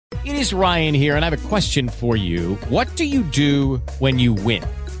It is Ryan here, and I have a question for you. What do you do when you win?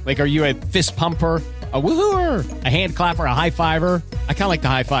 Like, are you a fist pumper, a woohooer, a hand clapper, a high fiver? I kind of like the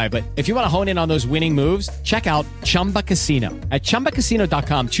high five, but if you want to hone in on those winning moves, check out Chumba Casino. At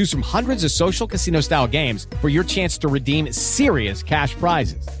ChumbaCasino.com, choose from hundreds of social casino-style games for your chance to redeem serious cash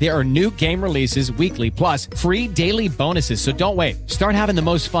prizes. There are new game releases weekly, plus free daily bonuses, so don't wait. Start having the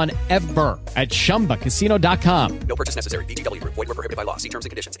most fun ever at ChumbaCasino.com. No purchase necessary. VGW Group. Void where prohibited by law. See terms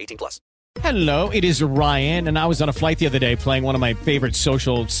and conditions. 18+. Hello, it is Ryan, and I was on a flight the other day playing one of my favorite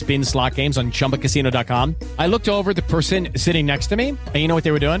social spin slot games on ChumbaCasino.com. I looked over at the person sitting next to me, and you know what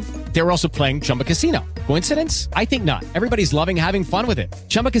they were doing? They were also playing Chumba Casino. Coincidence? I think not. Everybody's loving having fun with it.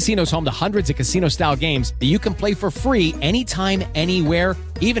 Chumba Casino is home to hundreds of casino-style games that you can play for free anytime, anywhere,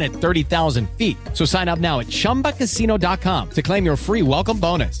 even at 30,000 feet. So sign up now at ChumbaCasino.com to claim your free welcome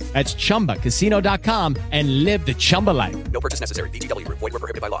bonus. That's ChumbaCasino.com and live the Chumba life. No purchase necessary. VGW Group. Void where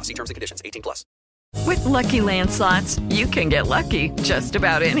prohibited by law. See terms and conditions. 18+. With Lucky Land Slots, you can get lucky just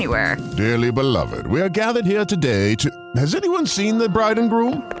about anywhere. Dearly beloved, we are gathered here today to... Has anyone seen the bride and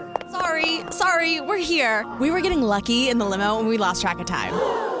groom? Sorry, we're here. We were getting lucky in the limo and we lost track of time.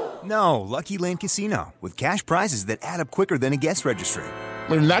 No, Lucky Land Casino, with cash prizes that add up quicker than a guest registry.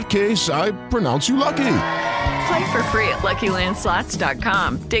 In that case, I pronounce you lucky. Play for free at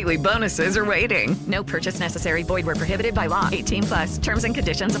LuckyLandSlots.com. Daily bonuses are waiting. No purchase necessary. Void where prohibited by law. 18+. Terms and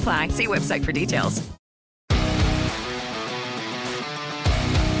conditions apply. See website for details.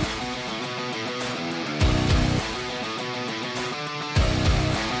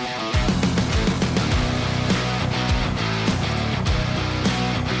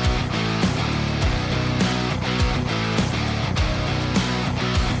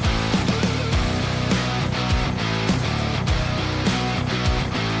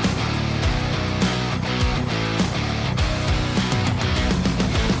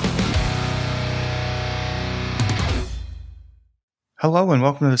 Hello and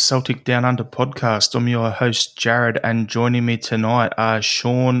welcome to the Celtic Down Under podcast. I'm your host Jared, and joining me tonight are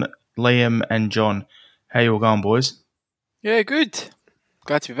Sean, Liam and John. How you all going, boys? Yeah, good.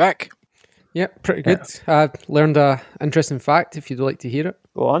 Glad to be back. Yeah, pretty good. I learned an interesting fact, if you'd like to hear it.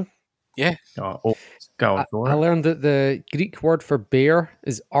 Go on. Yeah. Go on. I learned that the Greek word for bear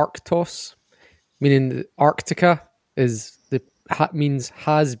is arctos, meaning Arctica means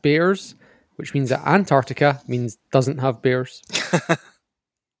has bears, which means that Antarctica means doesn't have bears.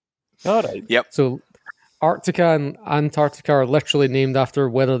 All right. Yep. So Arctica and Antarctica are literally named after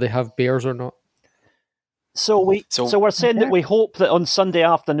whether they have bears or not. So we're saying that we hope that on Sunday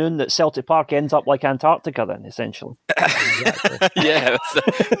afternoon that Celtic Park ends up like Antarctica then, essentially. Yeah.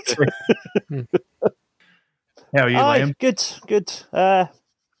 That's How are you, Liam? Good.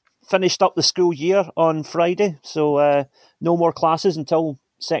 Finished up the school year on Friday, so no more classes until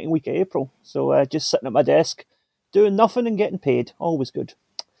second week of April. So just sitting at my desk, doing nothing and getting paid. Always good.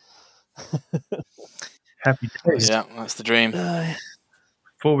 Happy days. Yeah, that's the dream.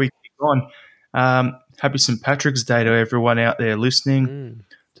 Before we kick on, happy St. Patrick's Day to everyone out there listening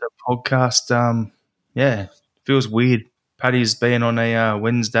to the podcast. Feels weird. Paddy's being on a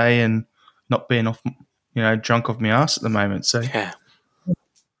Wednesday and not being drunk off my ass at the moment. So yeah,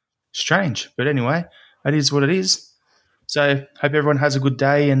 strange. But anyway, that is what it is. So hope everyone has a good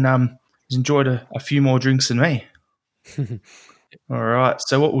day and has enjoyed a few more drinks than me. All right.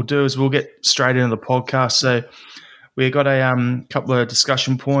 So what we'll do is we'll get straight into the podcast. So we got a couple of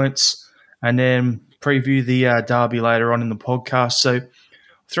discussion points and then preview the derby later on in the podcast. So I'll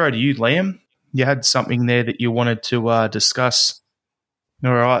throw to you, Liam. You had something there that you wanted to discuss.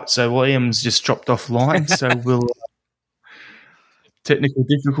 All right. So Liam's just dropped offline. So we'll technical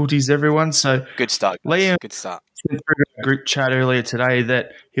difficulties, everyone. So good start. Liam, good start. Through a group chat earlier today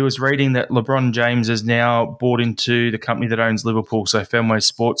that he was reading that LeBron James has now bought into the company that owns Liverpool, so Fenway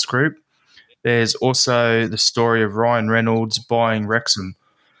Sports Group. There's also the story of Ryan Reynolds buying Wrexham.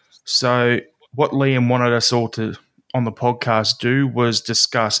 So what Liam wanted us all to on the podcast do was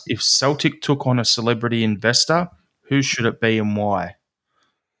discuss if Celtic took on a celebrity investor, who should it be and why?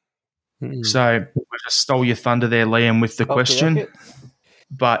 So we just stole your thunder there, Liam, with the question. Okay.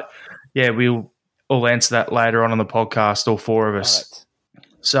 But yeah, we'll answer that later on the podcast, all four of us. Right.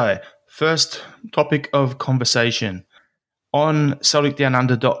 So, first topic of conversation. On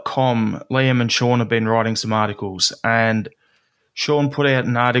CelticDownUnder.com, Liam and Sean have been writing some articles, and Sean put out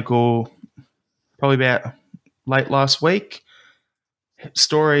an article probably about late last week.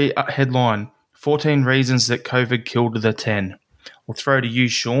 Story headline, 14 reasons that COVID killed the 10. I'll throw to you,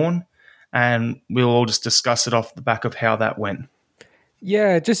 Sean, and we'll all just discuss it off the back of how that went.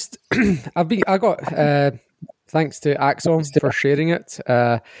 Yeah, just I got thanks to Axom for sharing it,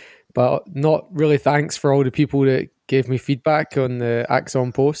 but not really thanks for all the people that gave me feedback on the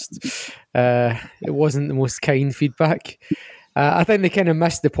Axom post. It wasn't the most kind feedback. I think they kind of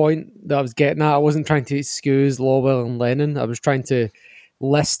missed the point that I was getting at. I wasn't trying to excuse Lawwell and Lennon. I was trying to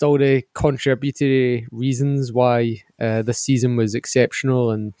list all the contributory reasons why this season was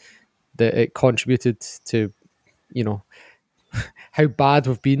exceptional and that it contributed to, how bad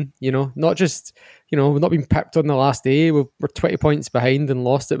we've been, not just, we've not been pipped on the last day. We're 20 points behind and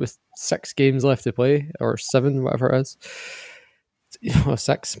lost it with 6 games left to play, or 7, whatever it is. Or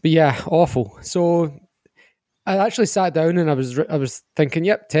 6. But yeah, awful. So I actually sat down and I was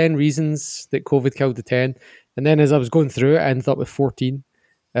thinking, 10 reasons that COVID killed the 10. And then as I was going through it, I ended up with 14.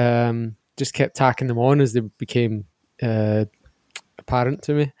 Just kept tacking them on as they became apparent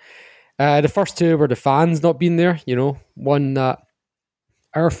to me. The first 2 were the fans not being there. One that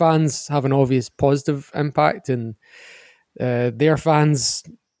our fans have an obvious positive impact, and their fans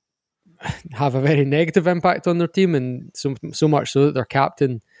have a very negative impact on their team, and so much so that their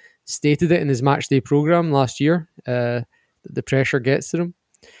captain stated it in his match day program last year. That the pressure gets to them.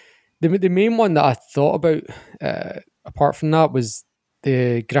 The main one that I thought about, apart from that, was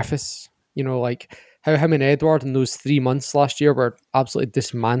the Griffiths. Like how him and Edward in those 3 months last year were absolutely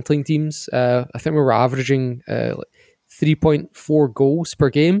dismantling teams. I think we were averaging 3.4 goals per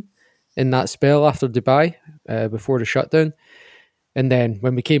game in that spell after Dubai, before the shutdown. And then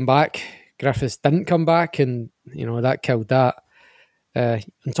when we came back, Griffiths didn't come back, and that killed that.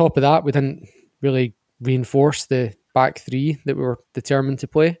 On top of that, we didn't really reinforce the back 3 that we were determined to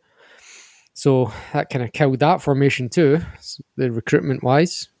play. So that kind of killed that formation too, the recruitment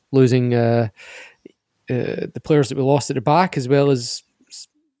wise, losing the players that we lost at the back, as well as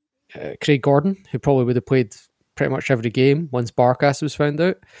Craig Gordon, who probably would have played pretty much every game once Barkas was found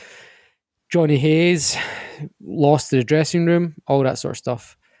out. Johnny Hayes lost to the dressing room, all that sort of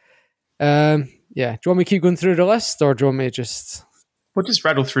stuff. Do you want me to keep going through the list, or do you want me to just... We'll just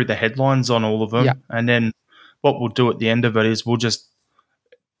rattle through the headlines on all of them, and then what we'll do at the end of it is we'll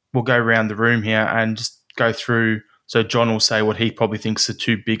go around the room here and just go through. So John will say what he probably thinks the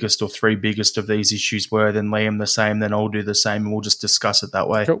 2 biggest or 3 biggest of these issues were, then Liam the same, then I'll do the same, and we'll just discuss it that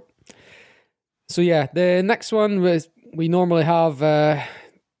way. Cool. So the next one was, we normally have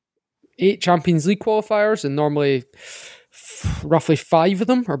 8 Champions League qualifiers, and normally roughly 5 of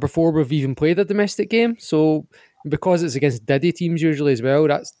them are before we've even played a domestic game. So because it's against Diddy teams usually as well,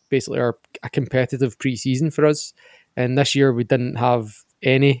 that's basically a competitive pre-season for us. And this year we didn't have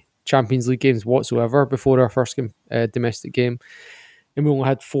any Champions League games whatsoever before our first domestic game. And we only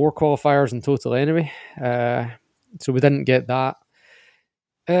had 4 qualifiers in total anyway. So we didn't get that.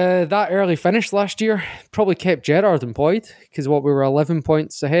 That early finish last year probably kept Gerrard employed, because we were 11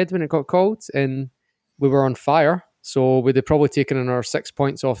 points ahead when it got called, and we were on fire. So we'd have probably taken another 6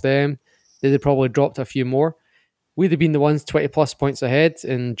 points off them. They'd have probably dropped a few more. We'd have been the ones 20 plus points ahead,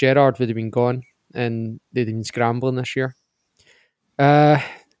 and Gerrard would have been gone, and they'd have been scrambling this year.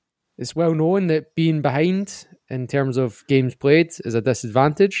 It's well known that being behind in terms of games played is a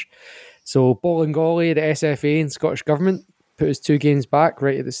disadvantage. So Bolingoli, the SFA and Scottish Government put us 2 games back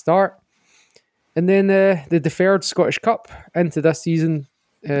right at the start. And then the deferred Scottish Cup into this season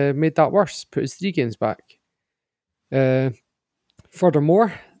made that worse, put us 3 games back.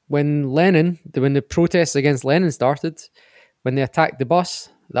 Furthermore, when the protests against Lennon started, when they attacked the bus,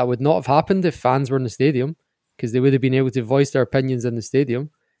 that would not have happened if fans were in the stadium, because they would have been able to voice their opinions in the stadium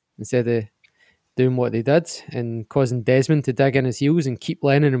instead of doing what they did and causing Desmond to dig in his heels and keep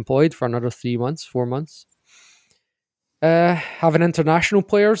Lennon employed for another 4 months. Having international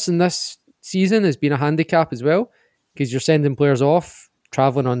players in this season has been a handicap as well, because you're sending players off,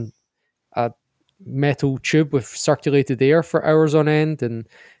 travelling on a metal tube with circulated air for hours on end, and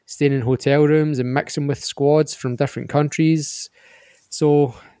staying in hotel rooms and mixing with squads from different countries.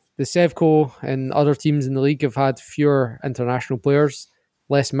 So the Sevco and other teams in the league have had fewer international players,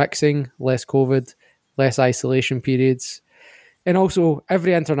 less mixing, less COVID, less isolation periods. And also,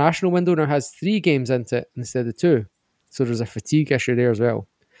 every international window now has 3 games into it instead of 2. So there's a fatigue issue there as well.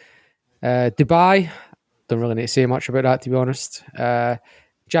 Dubai, don't really need to say much about that, to be honest.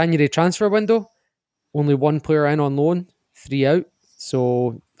 January transfer window, only 1 player in on loan, 3 out.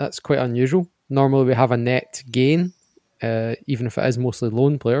 So that's quite unusual. Normally we have a net gain, even if it is mostly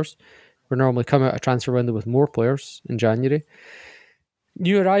loan players. We normally come out a transfer window with more players in January.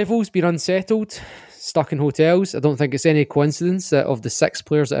 New arrivals been unsettled, stuck in hotels. I don't think it's any coincidence that of the 6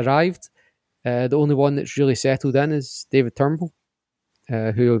 players that arrived, the only one that's really settled in is David Turnbull,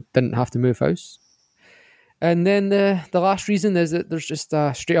 who didn't have to move house. And then the last reason is that there's just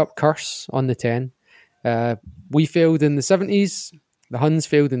a straight up curse on the 10. We failed in the 70s, the Huns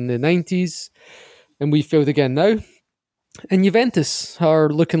failed in the 90s, and we failed again now. And Juventus are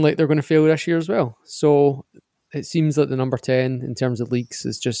looking like they're going to fail this year as well. So it seems like the number 10 in terms of leagues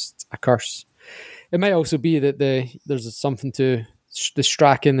is just a curse. It might also be that there's something to the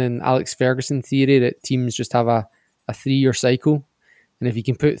Strachan and Alex Ferguson theory that teams just have a 3-year cycle. And if you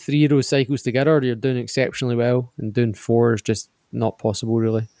can put 3 of those cycles together, you're doing exceptionally well. And doing 4 is just not possible,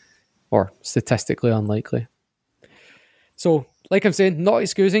 really. Or statistically unlikely. So, like I'm saying, not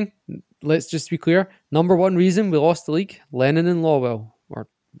excusing. Let's just be clear. Number 1 reason we lost the league, Lennon and Lawwell.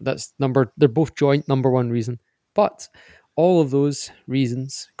 They're both joint number 1 reason. But all of those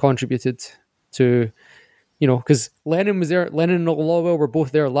reasons contributed to, because Lennon was there. Lennon and Lawwell were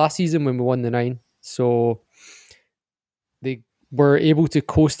both there last season when we won the 9. So they were able to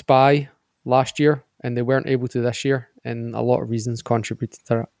coast by last year and they weren't able to this year. And a lot of reasons contributed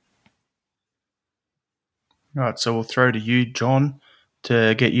to that. All right, so we'll throw to you, John,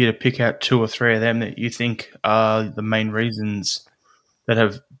 to get you to pick out 2 or 3 of them that you think are the main reasons that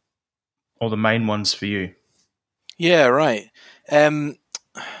have, or the main ones for you. Yeah, right. Well,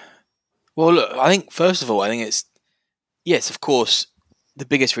 look, I think, first of all, it's, yes, of course, the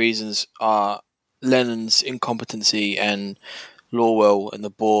biggest reasons are Lennon's incompetency and Lawwell and the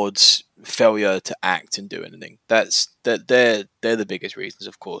board's failure to act and do anything. They're the biggest reasons,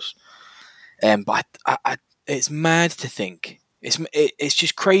 of course. But I it's mad to think. It's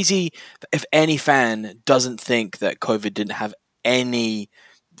just crazy if any fan doesn't think that COVID didn't have any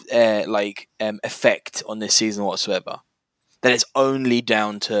effect on this season whatsoever. That it's only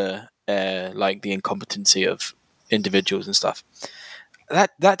down to the incompetency of individuals and stuff.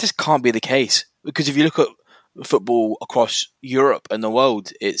 That just can't be the case, because if you look at football across Europe and the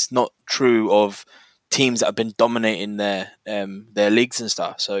world, it's not true of teams that have been dominating their leagues and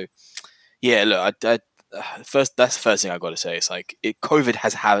stuff. So yeah, look, that's the first thing I got to say. It's like COVID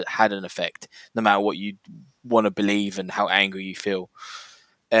has had an effect, no matter what you want to believe and how angry you feel.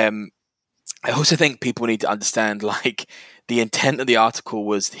 I also think people need to understand, the intent of the article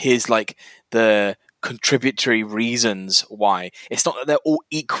was here's the contributory reasons why. It's not that they're all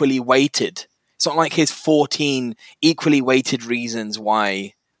equally weighted. It's not like here's 14 equally weighted reasons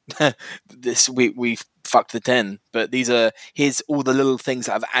why we fucked the 10, but here's all the little things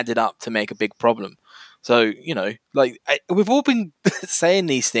that have added up to make a big problem. So, we've all been saying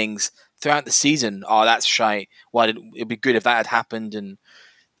these things throughout the season. Oh, that's shite. It'd be good if that had happened.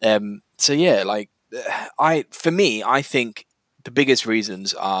 And so, yeah, I think the biggest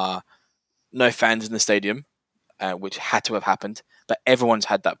reasons are no fans in the stadium, which had to have happened, but everyone's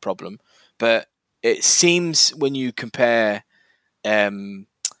had that problem. But it seems when you compare, if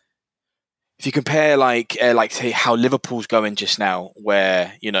you compare say how Liverpool's going just now,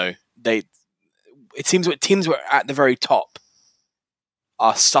 where it seems what teams were at the very top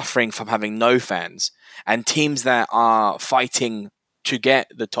are suffering from having no fans, and teams that are fighting to get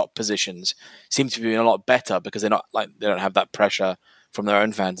the top positions seem to be doing a lot better because they don't have that pressure from their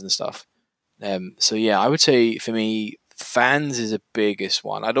own fans and stuff. So yeah, I would say for me, fans is the biggest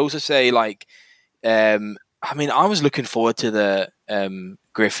one. I'd also say I was looking forward to the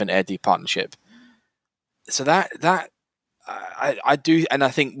Griff and Eddie partnership. So that I do, and I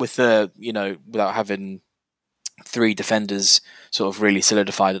think with the without having 3 defenders sort of really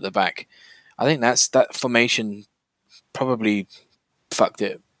solidified at the back, I think that formation probably fucked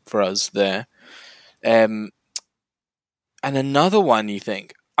it for us there. And another one, you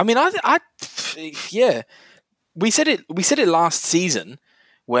think? I mean, yeah, we said it last season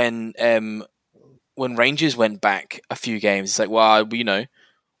when Rangers went back a few games. It's like, well,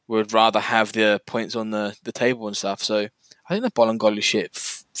 we'd rather have the points on the table and stuff. So I think the Bolingoli shit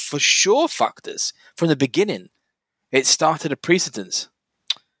for sure fucked us from the beginning. It started a precedence.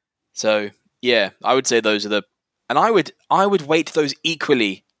 So yeah, I would say those are and I would weight those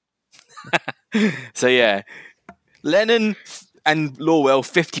equally. So yeah, Lennon and Lawwell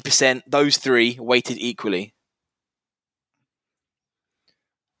 50%. Those 3 weighted equally.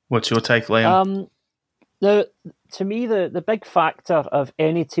 What's your take, Liam? To me, the big factor of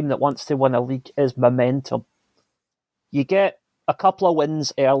any team that wants to win a league is momentum. You get a couple of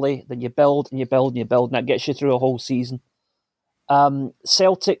wins early, then you build and you build and you build, and that gets you through a whole season.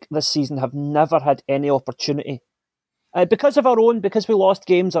 Celtic this season have never had any opportunity. Because we lost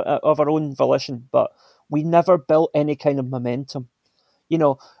games of our own volition, but we never built any kind of momentum.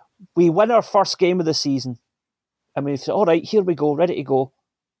 We win our first game of the season, and we say, all right, here we go, ready to go.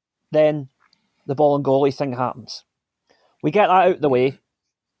 Then the Bolingoli thing happens. We get that out of the way.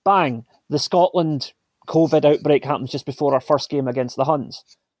 Bang, the Scotland COVID outbreak happens just before our first game against the Huns.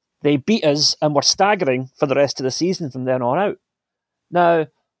 They beat us and were staggering for the rest of the season from then on out. Now,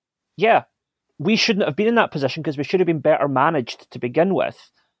 yeah, we shouldn't have been in that position because we should have been better managed to begin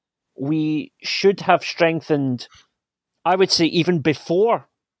with. We should have strengthened, I would say, even before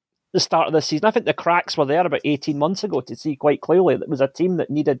the start of the season. I think the cracks were there about 18 months ago to see quite clearly that it was a team that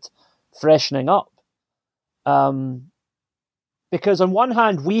needed freshening up. Because on one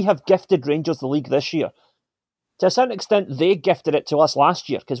hand, we have gifted Rangers the league this year. To a certain extent, they gifted it to us last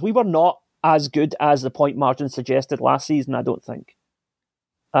year because we were not as good as the point margin suggested last season, I don't think.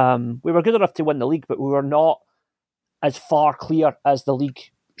 We were good enough to win the league, but we were not as far clear as the league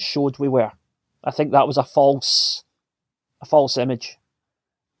showed we were. I think that was a false image.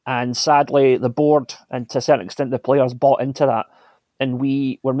 And sadly, the board and to a certain extent the players bought into that. And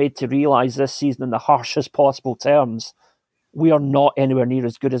we were made to realise this season in the harshest possible terms, we are not anywhere near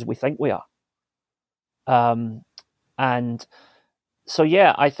as good as we think we are. And so,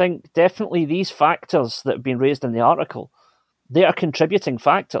 yeah, I think definitely these factors that have been raised in the article, they are contributing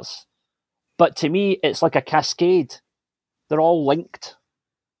factors. But to me, it's like a cascade. They're all linked.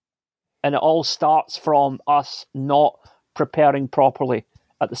 And it all starts from us not preparing properly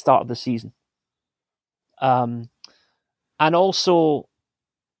at the start of the season. And also,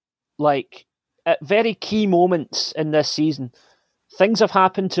 like, at very key moments in this season, things have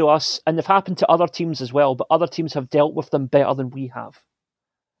happened to us, and they've happened to other teams as well, but other teams have dealt with them better than we have.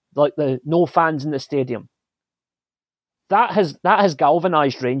 Like the no fans in the stadium. That has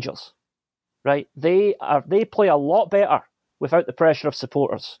galvanised Rangers, right? They play a lot better without the pressure of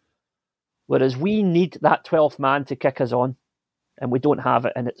supporters. Whereas we need that 12th man to kick us on, and we don't have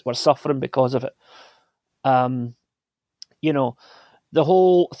it, and we're suffering because of it. The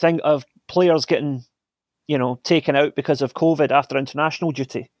whole thing of players getting, taken out because of COVID after international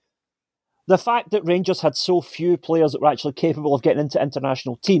duty. The fact that Rangers had so few players that were actually capable of getting into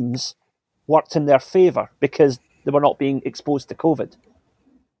international teams worked in their favour because they were not being exposed to COVID.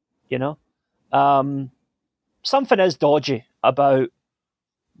 Something is dodgy about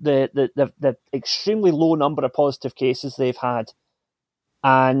the extremely low number of positive cases they've had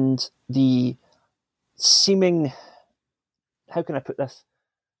and the seeming, how can I put this?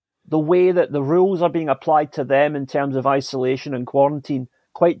 The way that the rules are being applied to them in terms of isolation and quarantine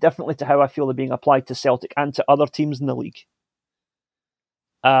quite differently to how I feel they're being applied to Celtic and to other teams in the league.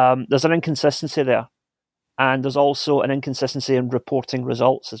 There's an inconsistency there. And there's also an inconsistency in reporting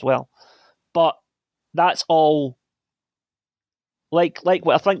results as well. But that's all, like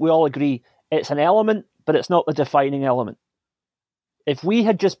what I think we all agree, it's an element, but it's not the defining element. If we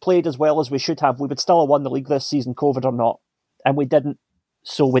had just played as well as we should have, we would still have won the league this season, COVID or not. And we didn't,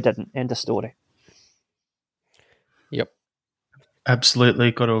 so we didn't. End of story. Yep.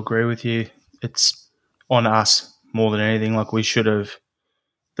 Absolutely, got to agree with you. It's on us more than anything. Like, we should have,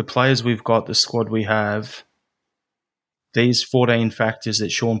 the players we've got, the squad we have, these 14 factors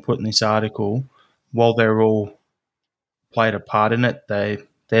that Sean put in this article, while they're all played a part in it,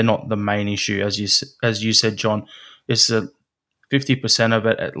 they're not the main issue. As you said, John, it's 50% of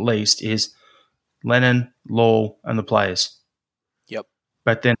it at least is Lennon, Law, and the players. Yep.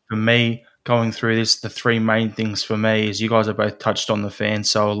 But then for me, going through this, the three main things for me is, you guys have both touched on the fans,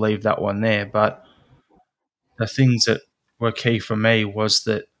 so I'll leave that one there. But the things that were key for me was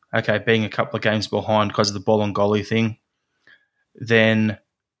that, okay, being a couple of games behind because of the Bolingoli thing, then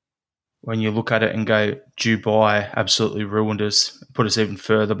when you look at it and go, Dubai absolutely ruined us, put us even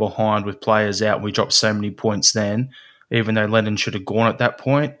further behind with players out. We dropped so many points then, even though Lennon should have gone at that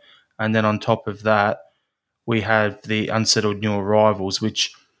point. And then on top of that, we have the unsettled new arrivals,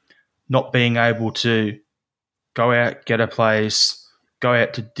 which not being able to go out, get a place, go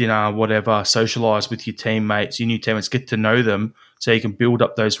out to dinner, whatever, socialise with your teammates, your new teammates, get to know them so you can build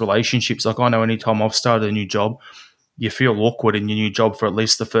up those relationships. Like, I know anytime I've started a new job, you feel awkward in your new job for at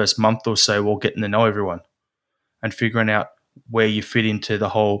least the first month or so while getting to know everyone and figuring out where you fit into the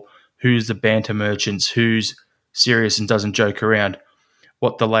whole, who's the banter merchants, who's serious and doesn't joke around,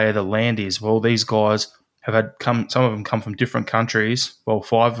 what the lay of the land is. Well, these guys have some of them come from different countries. Well,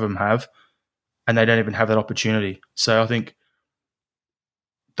 5 of them have, and they don't even have that opportunity. So I think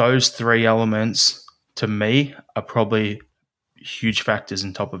those 3 elements, to me, are probably huge factors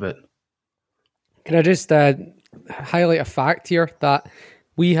on top of it. Can I just highlight a fact here that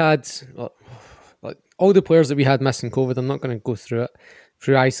we had, like, all the players that we had missing COVID, I'm not going to go through it,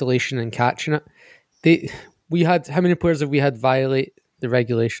 through isolation and catching it. We had, how many players have we had violate the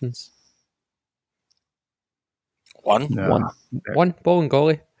regulations? One. No. One,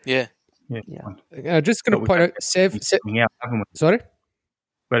 Bolingoli. Yeah. I'm just going to point out, sorry?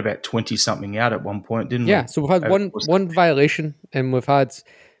 We had about 20-something out at one point, didn't we? Yeah, so we've had one violation, and we've had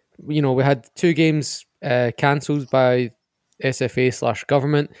we had 2 games cancelled by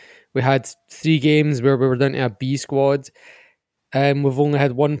SFA/government. We had 3 games where we were down to a B squad. We've only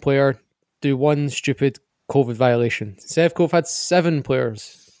had 1 player do 1 stupid COVID violation. Sevcove had 7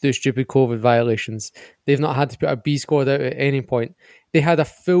 players do stupid COVID violations. They've not had to put a B squad out at any point. They had a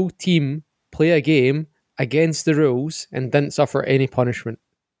full team play a game against the rules and didn't suffer any punishment.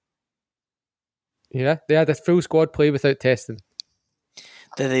 Yeah, they had a full squad play without testing.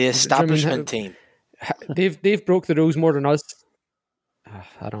 They're the establishment team. They've broke the rules more than us.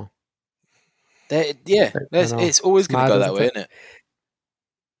 I don't know. It's always going to go that way, isn't it?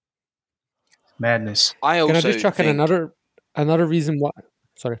 Madness. Can I just chuck in another reason why?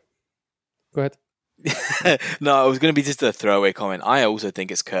 Sorry, go ahead. No, it was going to be just a throwaway comment. I also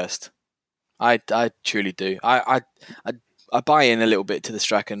think it's cursed. I truly do. I buy in a little bit to the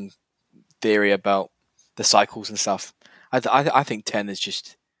Strachan theory about the cycles and stuff. I think 10 is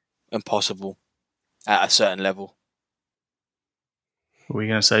just impossible at a certain level. What were you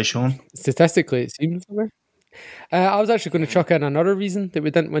going to say, Sean? Statistically, it seems that way. I was actually going to chuck in another reason that we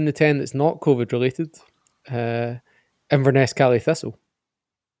didn't win the 10 that's not COVID related. Inverness Cali Thistle.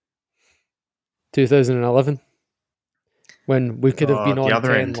 2011. When we could have been on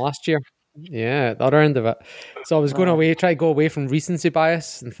 10 last year. Yeah, the other end of it. So I was going to try to go away from recency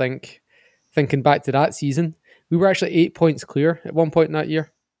bias and thinking back to that season. We were actually 8 points clear at one point in that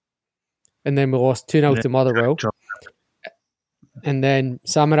year. And then we lost 2-0 to Motherwell. And then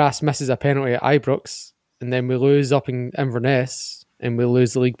Samaras misses a penalty at Ibrox. And then we lose up in Inverness. And we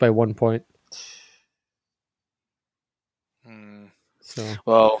lose the league by 1 point. So.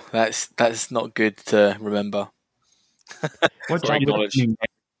 Well, that's not good to remember. What do you do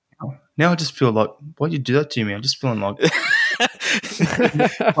now? I just feel like, why do you do that to me? I'm just feeling like...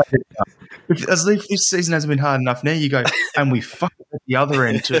 As if this season hasn't been hard enough, now you go, and we fuck at the other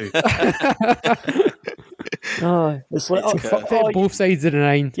end too. It's like both sides of the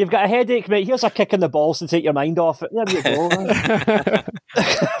 9. You've got a headache, mate. Here's a kick in the balls to take your mind off it. There you go.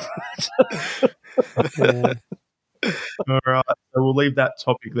 All right, so we'll leave that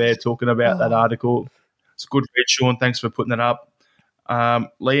topic there, talking about that article. It's a good read, Sean. Thanks for putting it up.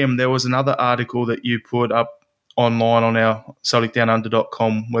 Liam, there was another article that you put up online on our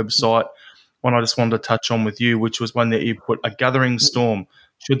CelticDownUnder.com website, one I just wanted to touch on with you, which was one that you put, a gathering storm,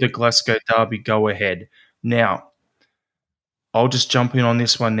 should the Glasgow Derby go ahead. Now, I'll just jump in on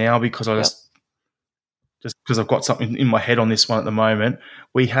this one now because I just because I've got something in my head on this one at the moment.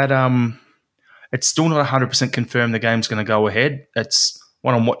 We had it's still not 100% confirmed the game's going to go ahead. It's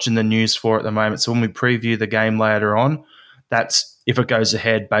what I'm watching the news for at the moment. So when we preview the game later on, that's if it goes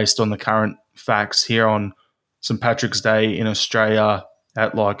ahead based on the current facts here on St. Patrick's Day in Australia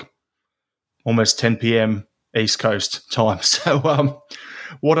at like almost 10 p.m. East Coast time. So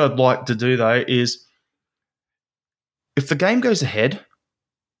what I'd like to do, though, is if the game goes ahead,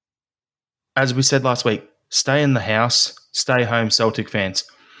 as we said last week, stay in the house, stay home, Celtic fans.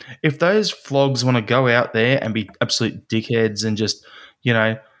 If those flogs want to go out there and be absolute dickheads and just,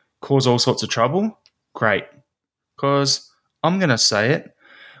 cause all sorts of trouble, great. Because I'm going to say it,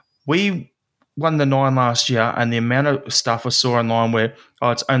 we won the 9 last year, and the amount of stuff I saw online where,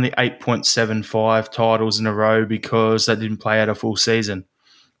 it's only 8.75 titles in a row because they didn't play out a full season.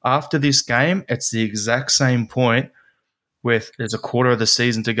 After this game, it's the exact same point with there's a quarter of the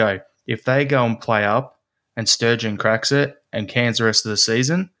season to go. If they go and play up and Sturgeon cracks it and cans the rest of the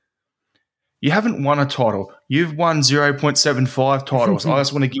season, you haven't won a title. You've won 0.75 titles. I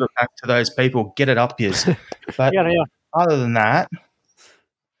just want to give it back to those people. Get it up, yes. But other than that,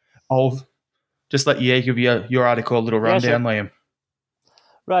 I'll just let you give your article a little rundown, Liam.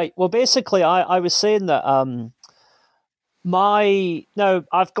 Right. Well, basically, I was saying that now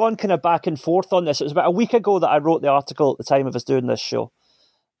I've gone kind of back and forth on this. It was about a week ago that I wrote the article at the time of us doing this show.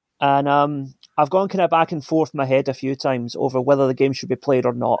 And I've gone kind of back and forth in my head a few times over whether the game should be played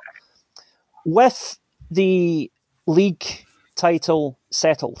or not. With the league title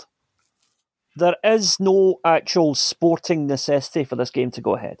settled, there is no actual sporting necessity for this game to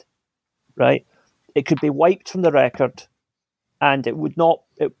go ahead, right? It could be wiped from the record, and it would not.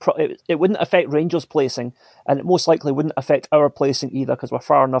 It wouldn't affect Rangers' placing, and it most likely wouldn't affect our placing either because we're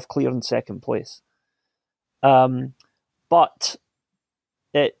far enough clear in second place. But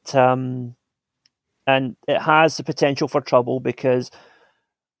it and it has the potential for trouble because,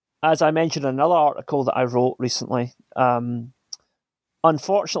 as I mentioned in another article that I wrote recently,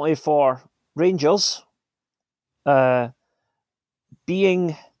 unfortunately for Rangers,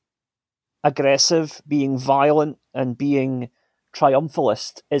 being aggressive, being violent, and being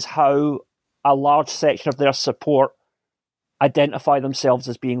triumphalist is how a large section of their support identify themselves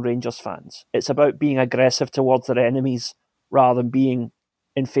as being Rangers fans. It's about being aggressive towards their enemies rather than being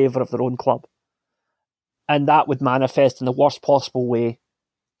in favour of their own club. And that would manifest in the worst possible way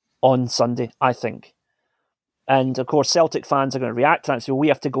on Sunday, I think. And of course, Celtic fans are going to react to that and say, well, we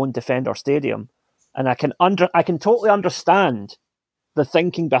have to go and defend our stadium. And I can totally understand the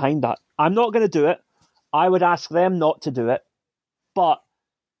thinking behind that. I'm not going to do it. I would ask them not to do it. But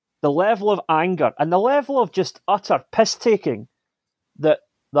the level of anger and the level of just utter piss-taking that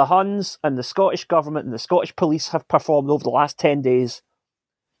the Huns and the Scottish government and the Scottish police have performed over the last 10 days,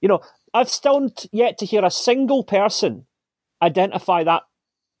 you know, I've still yet to hear a single person identify that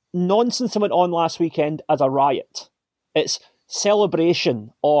nonsense that went on last weekend as a riot. It's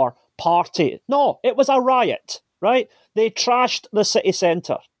celebration or party. No, it was a riot, right? They trashed the city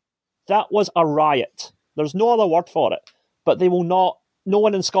centre. That was a riot. There's no other word for it. But they will not, no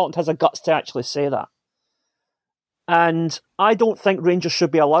one in Scotland has the guts to actually say that. And I don't think Rangers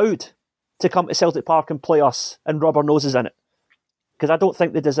should be allowed to come to Celtic Park and play us and rub our noses in it. Because I don't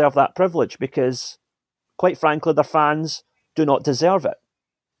think they deserve that privilege, because, quite frankly, their fans do not deserve it,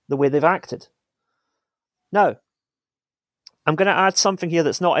 the way they've acted. Now, I'm going to add something here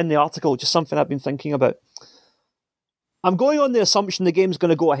that's not in the article, just something I've been thinking about. I'm going on the assumption the game's going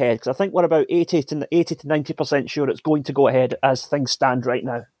to go ahead, because I think we're about 80 to 90% sure it's going to go ahead as things stand right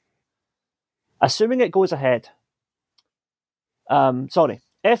now. Assuming it goes ahead,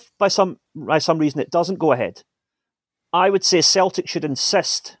 if by some reason it doesn't go ahead, I would say Celtic should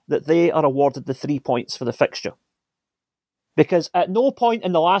insist that they are awarded the 3 points for the fixture. Because at no point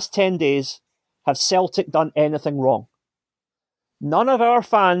in the last 10 days have Celtic done anything wrong. None of our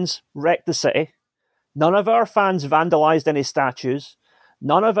fans wrecked the city. None of our fans vandalised any statues.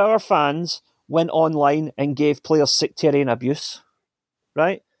 None of our fans went online and gave players sectarian abuse.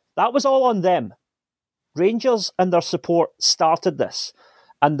 Right? That was all on them. Rangers and their support started this.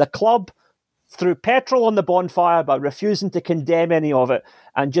 And the club threw petrol on the bonfire by refusing to condemn any of it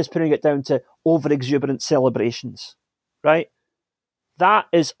and just putting it down to over-exuberant celebrations. Right? That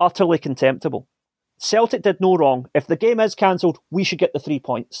is utterly contemptible. Celtic did no wrong. If the game is cancelled, we should get the 3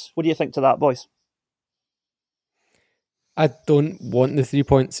 points. What do you think to that, boys? I don't want the 3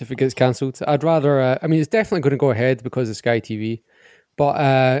 points if it gets cancelled. I'd rather... it's definitely going to go ahead because of Sky TV. But,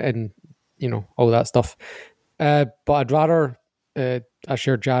 and, you know, all that stuff. But I'd rather... I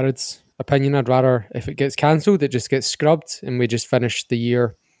share Jared's opinion. I'd rather, if it gets cancelled, it just gets scrubbed and we just finish the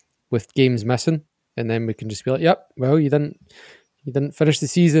year with games missing. And then we can just be like, yep, well, you didn't finish the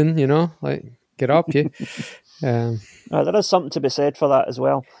season, you know? Like, get up, you. There is something to be said for that as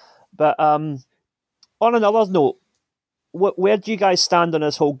well. But on another note, where do you guys stand on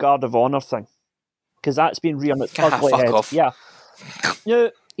this whole Guard of Honour thing? Because that's been rearing its ugly head. Off. Yeah.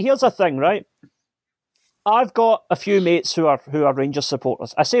 Here's the thing, right? I've got a few mates who are Rangers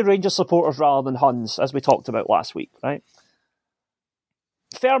supporters. I say Rangers supporters rather than Huns, as we talked about last week, right?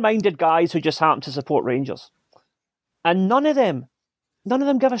 Fair-minded guys who just happen to support Rangers. And none of them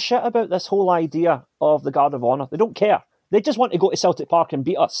give a shit about this whole idea of the Guard of Honour. They don't care. They just want to go to Celtic Park and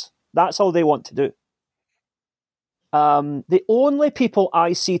beat us. That's all they want to do. The only people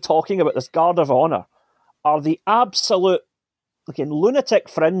I see talking about this Guard of Honour are the absolute lunatic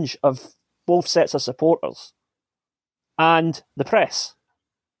fringe of both sets of supporters and the press.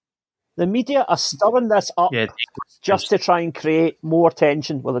 The media are stirring this up just to try and create more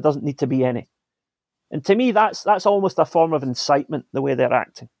tension where there doesn't need to be any. And to me, that's almost a form of incitement, the way they're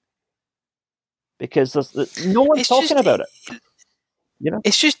acting. Because no one's talking about it. You know?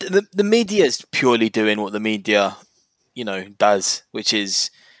 It's just the media is purely doing what the media, does, which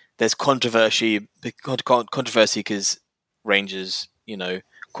is there's controversy because Rangers,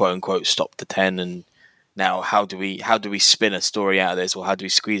 quote unquote, stopped the 10, and now how do we spin a story out of this, or how do we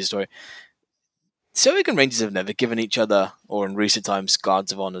squeeze a story? Celtic and Rangers have never given each other, or in recent times,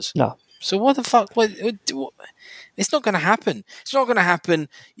 guards of honours. No. So what the fuck? It's not going to happen. It's not going to happen.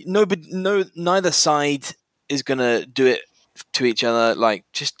 Neither side is going to do it to each other. Like,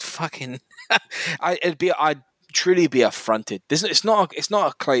 just fucking. I'd truly be affronted. It's not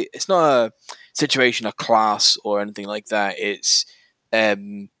a situation, a class, or anything like that. It's.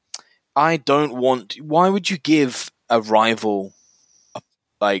 I don't want. Why would you give a rival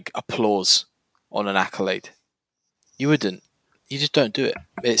applause on an accolade? You wouldn't. You just don't do it.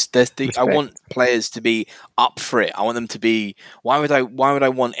 I want players to be up for it. I want them to be. Why would I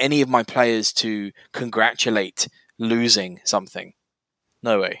want any of my players to congratulate losing something?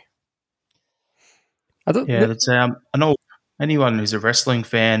 No way. I know anyone who's a wrestling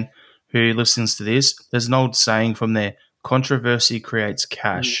fan who listens to this. There's an old saying from there: controversy creates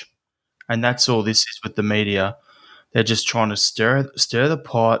cash, and that's all this is with the media. They're just trying to stir the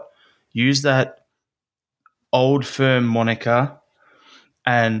pot, use that old firm moniker,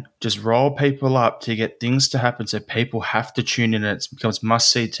 and just roll people up to get things to happen so people have to tune in and it becomes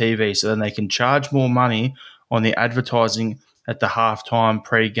must-see TV, so then they can charge more money on the advertising at the halftime,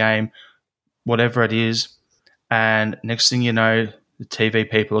 pre-game, whatever it is. And next thing you know, the TV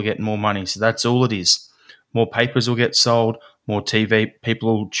people are getting more money. So that's all it is. More papers will get sold, more TV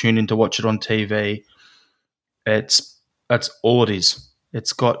people will tune in to watch it on TV. That's all it is.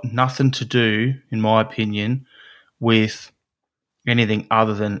 It's got nothing to do, in my opinion, with anything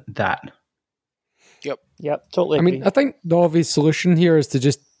other than that. Yep, totally agree. I mean, I think the obvious solution here is to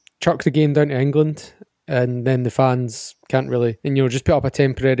just chuck the game down to England, and then the fans can't really, and just put up a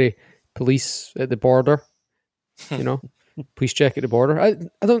temporary police at the border. Police check at the border. I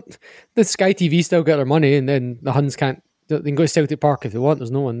don't. The Sky TV still get their money, and then the Huns can't. They can go to Celtic Park if they want.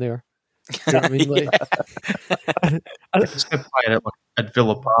 There's no one there. You know what I mean? Just go play it at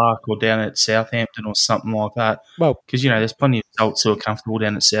Villa Park or down at Southampton or something like that. Well, because there's plenty of adults who are comfortable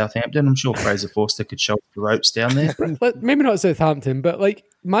down at Southampton. I'm sure Fraser Forster could show the ropes down there. Maybe not Southampton, but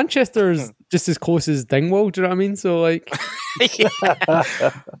Manchester is just as close as Dingwall. Do you know what I mean? So I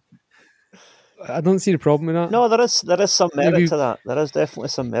don't see the problem in that. No, there is some merit to that. There is definitely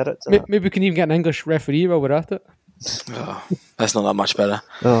some merit to that. Maybe we can even get an English referee while we're at it. Oh, that's not that much better.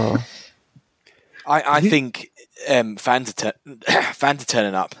 Oh. I think fans are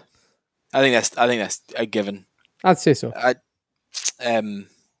turning up. I think that's a given. I'd say so.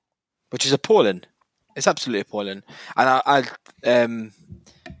 Which is appalling. It's absolutely appalling. And I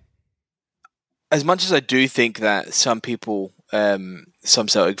as much as I do think that some people, some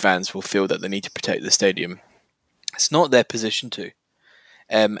Celtic fans will feel that they need to protect the stadium, it's not their position to.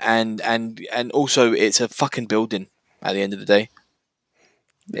 And also it's a fucking building at the end of the day.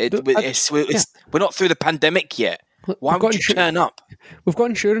 We're not through the pandemic yet. Why would you turn up? We've got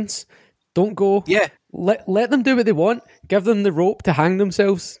insurance. Don't go. Yeah. Let them do what they want. Give them the rope to hang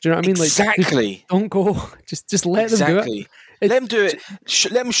themselves. Do you know what I mean? Exactly. Don't go. Just let them do it. Let them do it.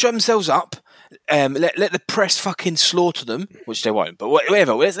 Let them show themselves up. Let the press fucking slaughter them, which they won't. But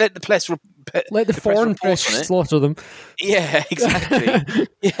whatever. Let the press. Let the foreign press slaughter them. Yeah, exactly.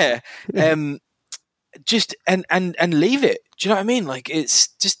 Yeah. Just and leave it. Do you know what I mean? It's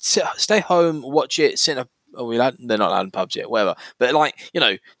just stay home, watch it, sit in a. Oh, they're not allowed in pubs yet, whatever. But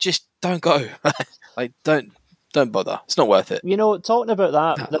just don't go. Don't bother. It's not worth it. Talking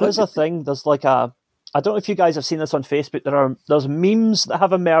about that, there is a thing. There's I don't know if you guys have seen this on Facebook. There's memes that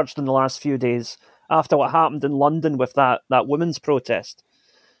have emerged in the last few days after what happened in London with that women's protest.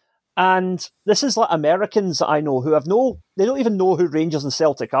 And this is Americans that I know who they don't even know who Rangers and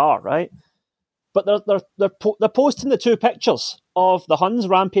Celtic are, right? But they're posting the two pictures of the Huns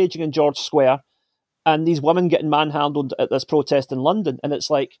rampaging in George Square and these women getting manhandled at this protest in London. And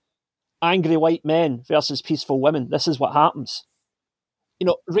it's angry white men versus peaceful women. This is what happens.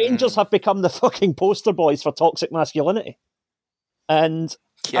 Rangers have become the fucking poster boys for toxic masculinity. And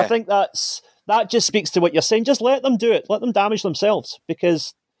I think that just speaks to what you're saying. Just let them do it. Let them damage themselves,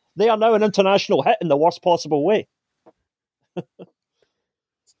 because they are now an international hit in the worst possible way.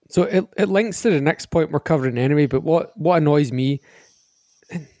 So it links to the next point we're covering anyway, but what annoys me,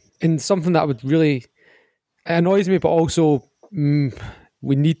 and something that would really annoys me, but also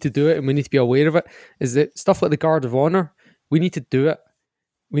we need to do it and we need to be aware of it, is that stuff like the Guard of Honour, we need to do it.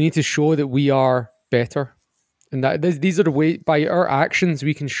 We need to show that we are better. And that these are the way, by our actions,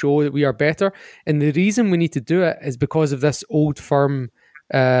 we can show that we are better. And the reason we need to do it is because of this old firm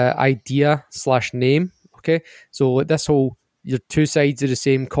idea/name. Okay. So this whole, you're two sides of the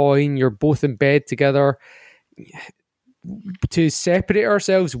same coin, you're both in bed together. To separate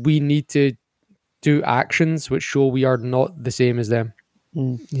ourselves, we need to do actions which show we are not the same as them.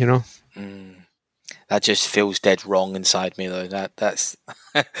 That just feels dead wrong inside me, though. That's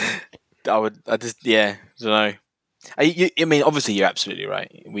I don't know. I mean, obviously, you're absolutely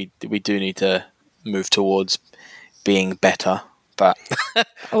right. We do need to move towards being better. But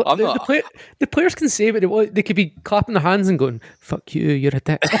the players can say what they want. They could be clapping their hands and going, "Fuck you, you're a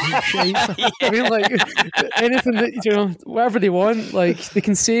dick." I mean, anything that whatever they want. They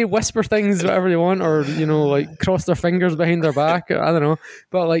can say, whisper things, whatever they want, or cross their fingers behind their back. I don't know,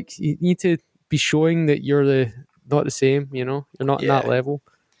 but you need to be showing that you're not the same. You're not in that level.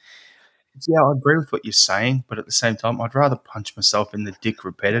 Yeah, I agree with what you're saying, but at the same time, I'd rather punch myself in the dick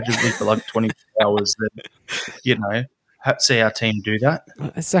repetitively for 24 hours than see our team do that.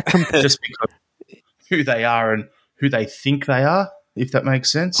 It's just because who they are and who they think they are. if that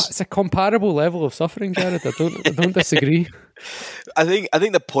makes sense. It's a comparable level of suffering, Jared. I don't disagree. I think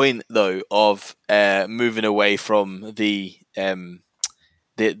the point though of moving away from the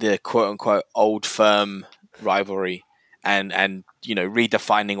quote unquote old firm rivalry and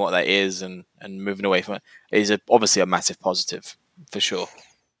redefining what that is and moving away from it is obviously a massive positive for sure.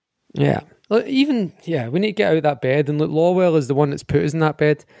 Yeah. We need to get out of that bed, and look, Lawwell is the one that's put us in that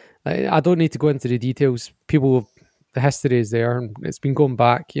bed. I don't need to go into the details. The history is there, and it's been going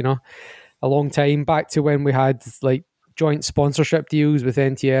back, a long time, back to when we had like joint sponsorship deals with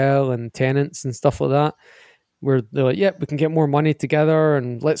NTL and tenants and stuff like that, where they're like, we can get more money together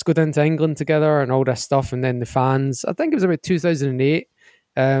and let's go down to England together and all this stuff. And then the fans, I think it was about 2008,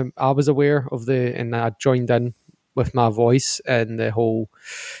 I was aware of and I joined in with my voice and the whole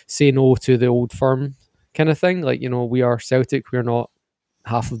say no to the old firm kind of thing. Like, we are Celtic, we're not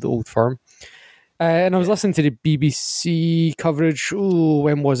half of the old firm. And I was listening to the BBC coverage,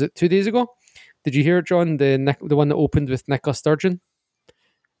 when was it? 2 days ago? Did you hear it, John? The one that opened with Nicola Sturgeon?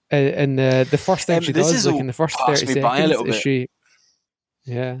 And the first thing she does, like in the first 30 seconds, is she...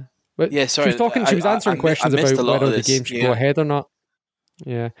 Yeah. But sorry. She was talking, she was answering questions about whether the game should go ahead or not.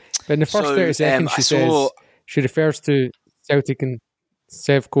 Yeah. But in the first 30 seconds, she refers to Celtic and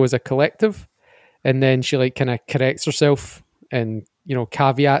Sevco as a collective, and then she like kind of corrects herself and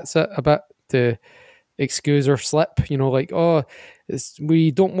caveats it a bit to excuse her slip.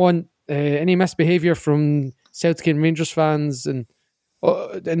 We don't want any misbehaviour from Celtic and Rangers fans, and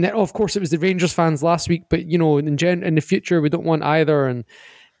then, of course it was the Rangers fans last week, but in the future we don't want either. And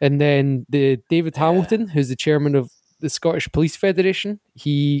then the David Hamilton, who's the chairman of the Scottish Police Federation,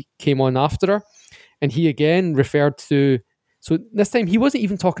 he came on after her. And he again referred to, so this time he wasn't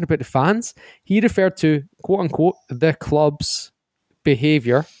even talking about the fans. He referred to, quote unquote, the club's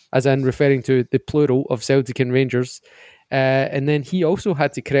behaviour, as in referring to the plural of Celtic and Rangers. And then he also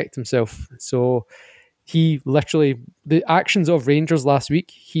had to correct himself. So he literally, the actions of Rangers last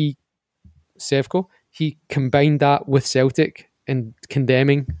week, Sevco, he combined that with Celtic and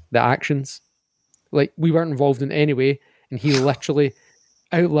condemning the actions. Like, we weren't involved in any way. And he literally,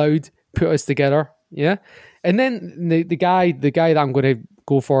 out loud, put us together. Yeah. And then the guy that I'm going to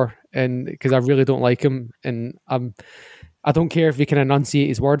go for, and because I really don't like him, and I don't care if he can enunciate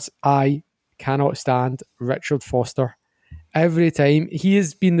his words, I cannot stand Richard Foster. Every time he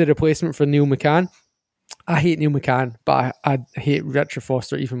has been the replacement for Neil McCann. I hate Neil McCann, but I hate Richard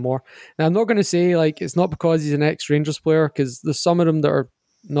Foster even more. Now, I'm not going to say like it's not because he's an ex-Rangers player, because there's some of them that are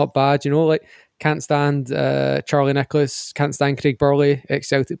not bad, like can't stand Charlie Nicholas, can't stand Craig Burley,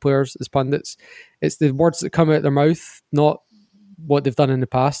 ex-Celtic players as pundits. It's the words that come out of their mouth, not what they've done in the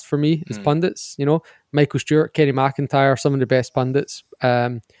past for me as pundits. Michael Stewart, Kenny McIntyre, some of the best pundits.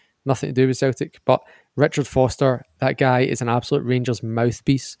 Nothing to do with Celtic. But Richard Foster, that guy is an absolute Rangers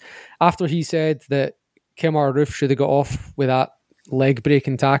mouthpiece. After he said that Kemar Roof should have got off with that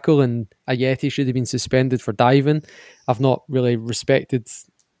leg-breaking tackle and Ayeti should have been suspended for diving, I've not really respected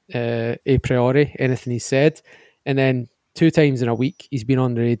a priori anything he said. And then 2 times in a week he's been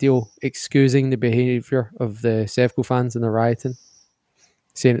on the radio excusing the behaviour of the Sevco fans and the rioting,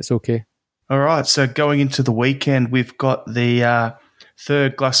 saying it's okay. All right, so going into the weekend, we've got the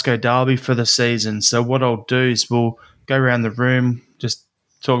third Glasgow derby for the season. So what I'll do is we'll go around the room, just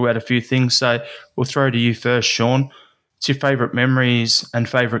talk about a few things. So we'll throw to you first, Sean. What's your favourite memories and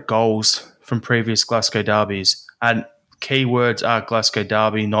favourite goals from previous Glasgow derbies? And keywords are Glasgow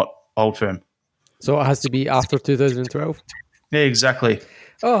derby, not Old Firm. So it has to be after 2012? Yeah, exactly.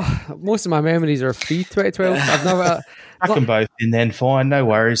 Oh, most of my memories are pre-2012. I've never... I can both in then, fine, no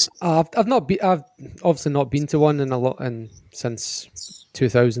worries. I've obviously not been to one since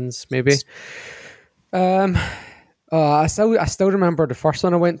 2000s, maybe. I still remember the first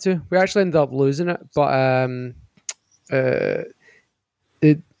one I went to. We actually ended up losing it, but I'd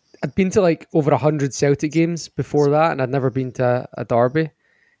been to like over 100 Celtic games before that, and I'd never been to a derby.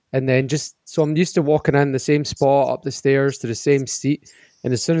 And then so I'm used to walking in the same spot, up the stairs to the same seat,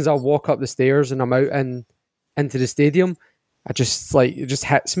 and as soon as I walk up the stairs and I'm out into the stadium, it just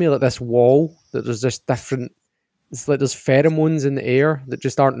hits me like this wall that there's just different. It's like there's pheromones in the air that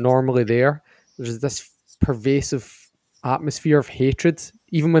just aren't normally there. There's this pervasive atmosphere of hatred,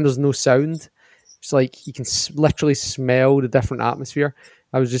 even when there's no sound. It's like you can literally smell the different atmosphere.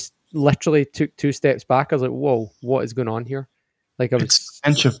 I was just literally took 2 steps back. I was like, "Whoa, what is going on here?" Like it's a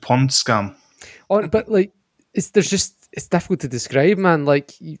bunch of pond scum. Oh, but like it's difficult to describe, man.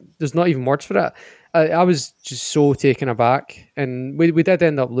 Like there's not even words for it. I was just so taken aback, and we did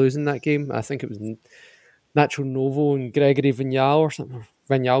end up losing that game. I think it was Nacho Novo and Gregory Vignal or something.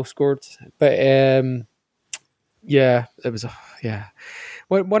 Vignal scored, but Yeah, it was. Yeah,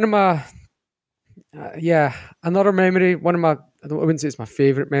 one of my. Another memory. One of my. I wouldn't say it's my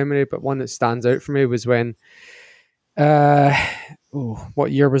favorite memory, but one that stands out for me was when.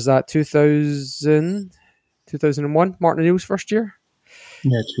 What year was that? 2001. Martin O'Neill's first year.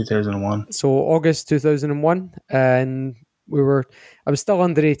 Yeah, 2001. So August 2001, and I was still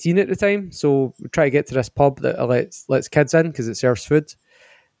under 18 at the time, so we try to get to this pub that lets kids in because it serves food.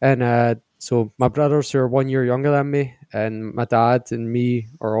 And so my brothers, who are 1 year younger than me, and my dad and me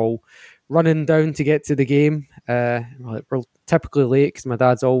are all running down to get to the game. We're typically late because my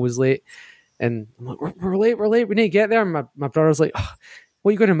dad's always late. And I'm like, we're late, we need to get there. And my brother's like, what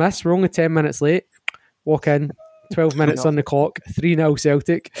are you going to miss? We're only 10 minutes late. Walk in, 12 minutes on the clock, 3-0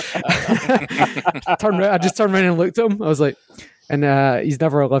 Celtic. I just turned around and looked at him. I was like, and he's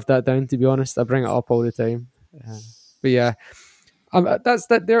never lived that down, to be honest. I bring it up all the time. But yeah,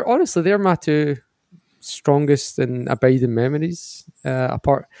 they're my two strongest and abiding memories.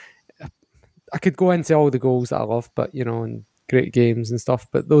 Apart, I could go into all the goals that I love, but and great games and stuff.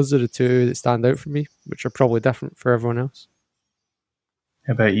 But those are the two that stand out for me, which are probably different for everyone else.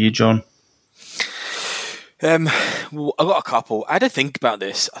 How about you, John? Well, I got a couple. I had to think about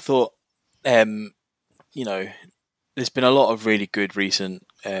this. I thought, there's been a lot of really good recent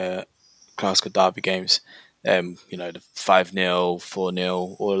Glasgow Derby games. The 5-0,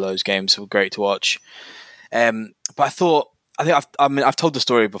 4-0, all of those games were great to watch. But I've told the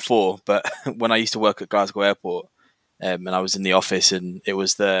story before, but when I used to work at Glasgow Airport, and I was in the office, and it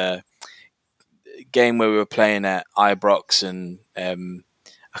was the game where we were playing at Ibrox, and I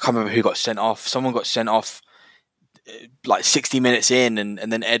can't remember who got sent off. Someone got sent off like 60 minutes in,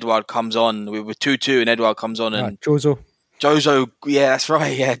 and then Edouard comes on. We were 2-2, and Edouard comes on, and Jozo, yeah, that's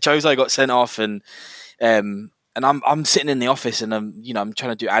right. Yeah, Jozo got sent off, and I'm sitting in the office, and I'm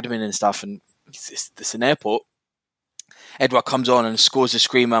trying to do admin and stuff, and it's an airport. Edouard comes on and scores a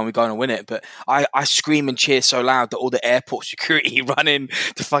screamer, and we go on and win it. But I scream and cheer so loud that all the airport security run in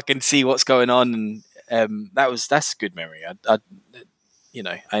to fucking see what's going on, and that's a good memory. I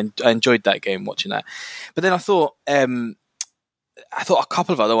enjoyed that game, watching that. But then I thought a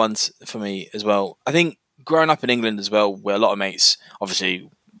couple of other ones for me as well. I think growing up in England as well, where a lot of mates obviously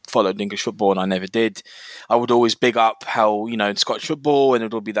followed English football and I never did, I would always big up how, Scottish football, and it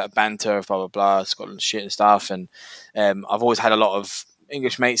would all be that banter of blah, blah, blah, Scotland shit and stuff. And I've always had a lot of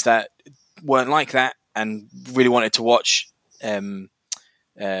English mates that weren't like that and really wanted to watch a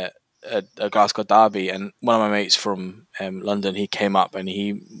Glasgow derby. And one of my mates from London, he came up and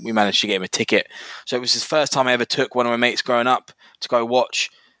we managed to get him a ticket. So it was his first time I ever took one of my mates growing up to go watch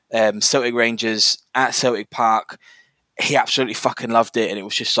Celtic Rangers at Celtic Park. He absolutely fucking loved it, and it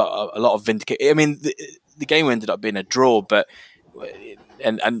was just a lot of vindication. I mean, the game ended up being a draw, but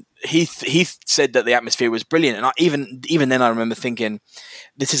and he said that the atmosphere was brilliant, and even then I remember thinking,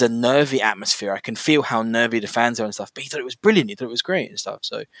 this is a nervy atmosphere. I can feel how nervy the fans are and stuff. But he thought it was brilliant. He thought it was great and stuff.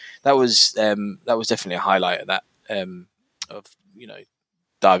 So that was definitely a highlight of that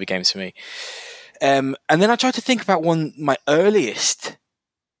derby games for me. And then I tried to think about my earliest.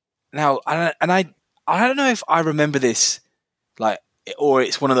 Now, I don't know if I remember this, or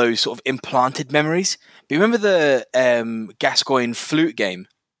it's one of those sort of implanted memories. But you remember the Gascoigne flute game?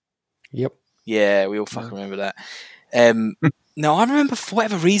 Yep. Yeah, we all fucking remember that. Now, I remember for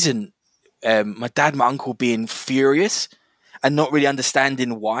whatever reason, my dad and my uncle being furious and not really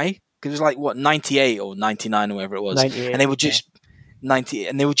understanding why. Because it was 98 or 99 or whatever it was. And they were just 90,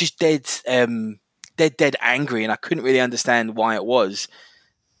 and they were just dead angry, and I couldn't really understand why it was.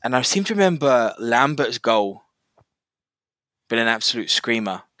 And I seem to remember Lambert's goal being an absolute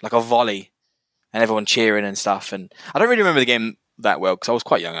screamer, like a volley, and everyone cheering and stuff. And I don't really remember the game that well because I was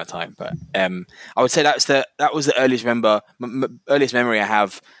quite young at the time. But I would say that was the earliest memory I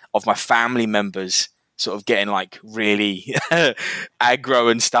have of my family members sort of getting really aggro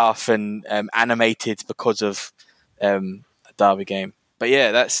and stuff and animated because of a derby game. But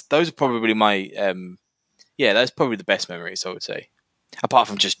yeah, those are probably that's probably the best memories, I would say. Apart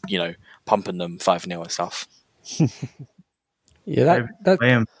from just, pumping them 5-0 and stuff. Yeah,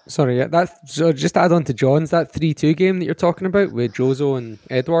 so just to add on to John's, that 3-2 game that you're talking about with Jozo and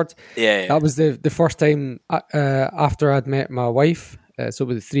Edward. Yeah. That was the first time after I'd met my wife, so it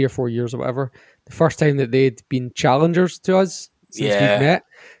was 3 or 4 years or whatever, the first time that they'd been challengers to us since we'd met.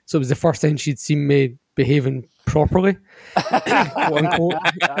 So it was the first time she'd seen me behaving properly, quote unquote.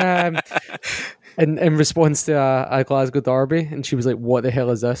 In response to a Glasgow derby, and she was like, "What the hell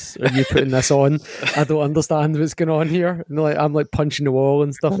is this? Are you putting this on? I don't understand what's going on here." And I'm punching the wall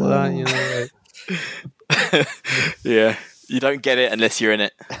and stuff like that. Yeah, you don't get it unless you're in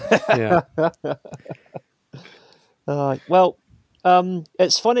it. Yeah. Well,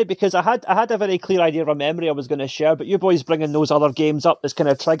 it's funny because I had a very clear idea of a memory I was going to share, but you boys bringing those other games up has kind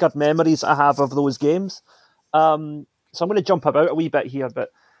of triggered memories I have of those games. So I'm going to jump about a wee bit here.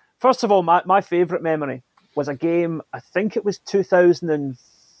 But first of all, my favourite memory was a game, I think it was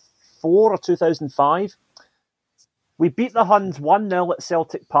 2004 or 2005. We beat the Huns 1-0 at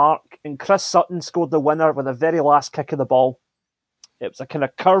Celtic Park, and Chris Sutton scored the winner with the very last kick of the ball. It was a kind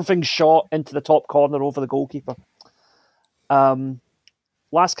of curving shot into the top corner over the goalkeeper.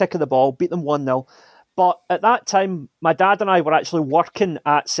 Last kick of the ball, beat them 1-0. But at that time, my dad and I were actually working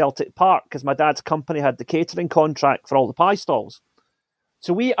at Celtic Park because my dad's company had the catering contract for all the pie stalls.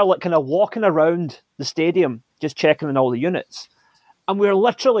 So we are like kind of walking around the stadium, just checking on all the units. And we were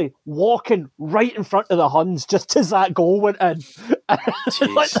literally walking right in front of the Huns just as that goal went in.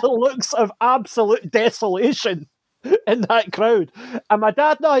 Like the looks of absolute desolation in that crowd. And my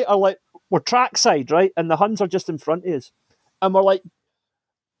dad and I are like, we're trackside, right? And the Huns are just in front of us. And we're like,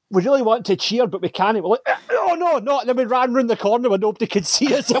 we really want to cheer, but we can't. We're like, oh, no, no. And then we ran round the corner where nobody could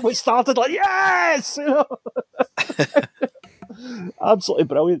see us. And we started like, yes! You know? Absolutely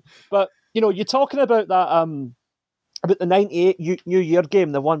brilliant. But, you know, you're talking about that, about the 98 New Year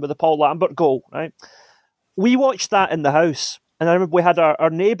game, the one with the Paul Lambert goal, right? We watched that in the house. And I remember we had our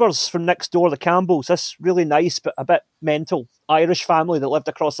neighbours from next door, the Campbells, this really nice but a bit mental Irish family that lived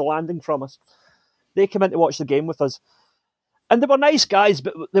across the landing from us. They came in to watch the game with us. And they were nice guys,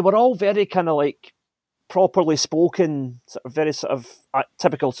 but they were all very kind of like properly spoken, very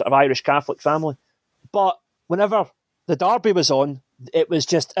typical sort of Irish Catholic family. But whenever the derby was on, it was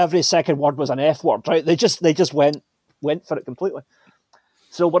just every second word was an F word, right? They just went for it completely.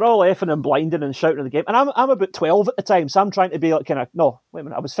 So we're all effing and blinding and shouting at the game. And I'm about 12 at the time, so I'm trying to be like kind of, no, wait a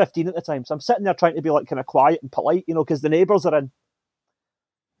minute, I was 15 at the time. So I'm sitting there trying to be like kind of quiet and polite, you know, because the neighbours are in.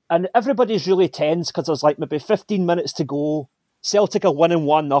 And everybody's really tense because there's like maybe 15 minutes to go. Celtic are winning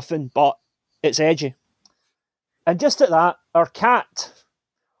 1-0, but it's edgy. And just at that, our cat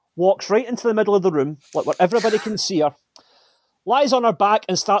walks right into the middle of the room, like where everybody can see her, lies on her back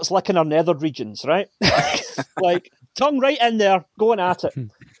and starts licking her nether regions, right? Like, tongue right in there, going at it.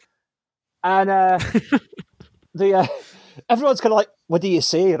 And everyone's kind of like, what do you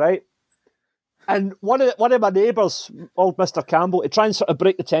say, right? And one of my neighbours, old Mr. Campbell, to try and sort of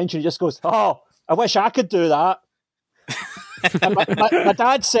break the tension, he just goes, oh, I wish I could do that. And my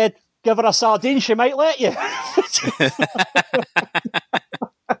dad said, give her a sardine, she might let you.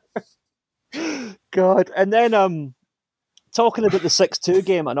 God. And then talking about the 6-2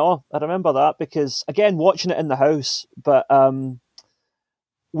 game, I remember that because, again, watching it in the house, but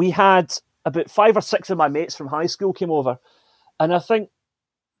we had about 5 or 6 of my mates from high school came over, and I think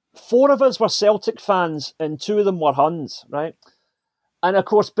 4 of us were Celtic fans and 2 of them were Huns, right? And of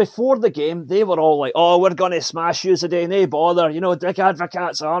course, before the game, they were all like, oh, we're going to smash you today, no bother, you know, Dick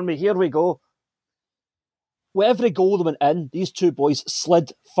Advocat's army, here we go. With every goal that went in, these 2 boys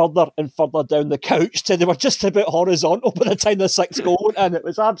slid further and further down the couch till they were just about horizontal by the time the 6th goal went in. It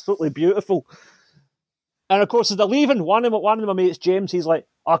was absolutely beautiful. And of course, as they're leaving, one of my mates, James, he's like,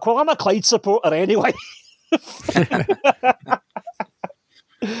 oh, well, I'm a Clyde supporter anyway.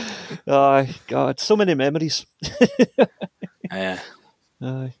 Oh, God, so many memories. Yeah.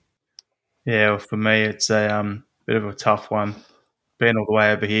 Yeah, well, for me, it's a bit of a tough one. Being all the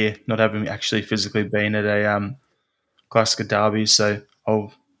way over here, not having actually physically been at a Glasgow derby, so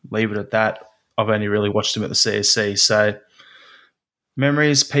I'll leave it at that. I've only really watched them at the CSC. So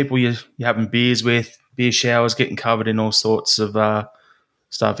memories, people you're having beers with, beer showers, getting covered in all sorts of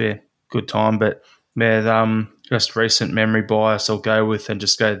stuff. Yeah, good time. But yeah, just recent memory bias I'll go with and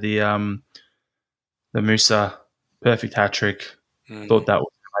just go the Musa perfect hat trick. Thought that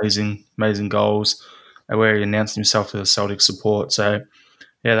was amazing goals, where he announced himself as a Celtic support. So,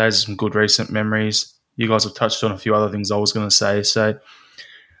 yeah, those are some good recent memories. You guys have touched on a few other things I was going to say. So,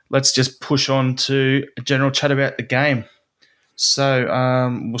 let's just push on to a general chat about the game. So,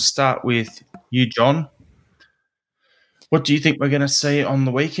 we'll start with you, John. What do you think we're going to see on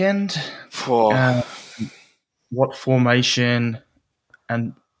the weekend? What formation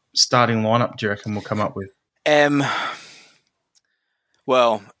and starting lineup do you reckon we'll come up with?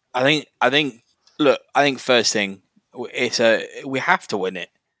 Well, I think. Look, I think first thing, we have to win it.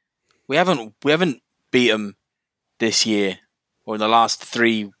 We haven't beat them this year or in the last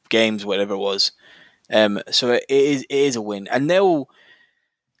 3 games, whatever it was. So it is a win, and they'll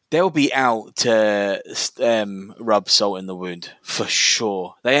be out to rub salt in the wound for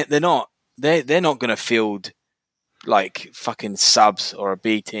sure. They're not going to field like fucking subs or a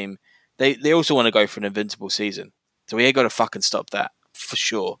B team. They also want to go for an invincible season, so we ain't got to fucking stop that for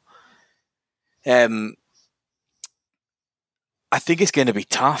sure. I think it's going to be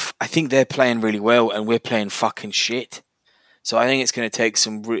tough. I think they're playing really well and we're playing fucking shit. So I think it's going to take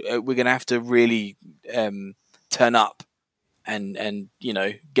some. We're going to have to really turn up and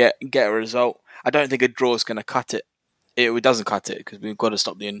get a result. I don't think a draw is going to cut it. It doesn't cut it because we've got to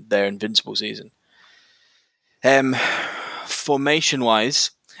stop their invincible season. Formation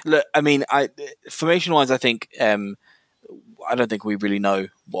wise, look. I mean, formation wise, I think I don't think we really know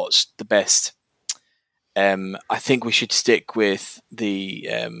what's the best. I think we should stick with the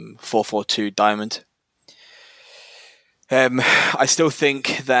 4-4-2 diamond. I still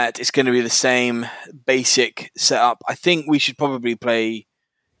think that it's going to be the same basic setup. I think we should probably play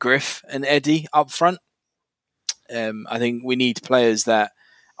Griff and Eddie up front. I think we need players that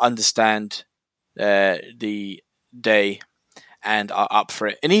understand the day and are up for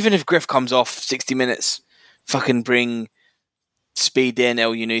it. And even if Griff comes off 60 minutes, fucking bring Speed in,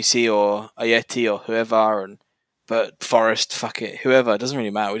 El Yunusi or Ayeti or whoever, but Forrest, fuck it, whoever, it doesn't really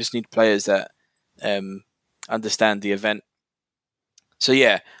matter. We just need players that understand the event. So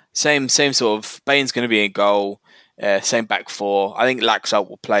yeah, same sort of. Bain's going to be in goal. Same back four. I think Laxalt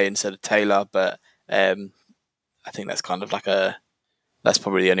will play instead of Taylor, but I think that's kind of that's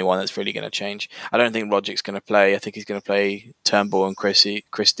probably the only one that's really going to change. I don't think Roderick's going to play. I think he's going to play Turnbull and Christie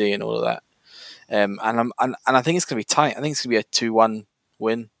and all of that. And I think it's going to be tight. I think it's going to be a 2-1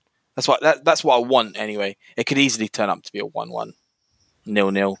 win. That's what I want anyway. It could easily turn up to be a 1-1,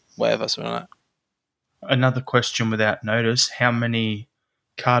 0-0, whatever, something like that. Another question without notice: how many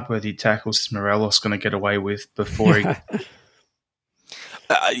card-worthy tackles is Morelos going to get away with before he?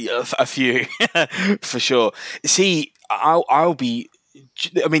 A few, for sure. See, I'll be.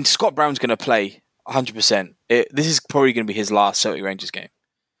 I mean, Scott Brown's going to play 100%. This is probably going to be his last Celtic Rangers game.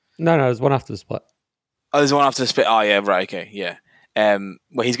 No, there's one after the split. Oh, there's one after the split. Oh, yeah, right, okay, yeah.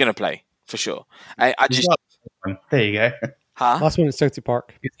 Well, he's going to play for sure. I just there you go. Huh? Last one at Celtic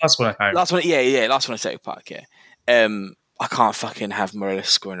Park. Last one at home. Last one, yeah. Last one at Celtic Park. Yeah. I can't fucking have Morelos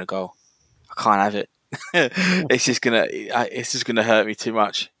scoring a goal. I can't have it. It's just gonna hurt me too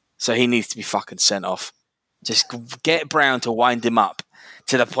much. So he needs to be fucking sent off. Just get Brown to wind him up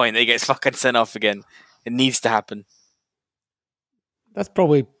to the point that he gets fucking sent off again. It needs to happen. That's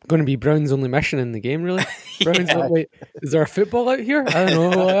probably going to be Brown's only mission in the game, really. Brown's like, wait, is there a football out here? I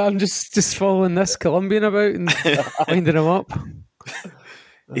don't know. I'm just following this Colombian about and winding him up.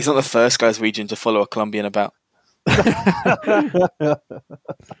 He's not the first Glaswegian to follow a Colombian about.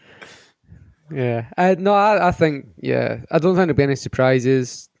 Yeah. I think, I don't think there'll be any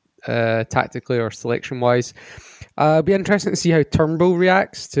surprises tactically or selection-wise. It'll be interesting to see how Turnbull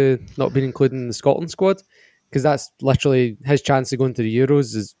reacts to not being included in the Scotland squad, because that's literally his chance of going to the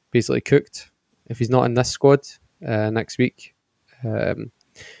Euros is basically cooked if he's not in this squad next week.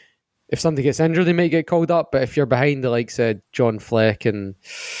 If somebody gets injured, they might get called up, but if you're behind the likes of John Fleck and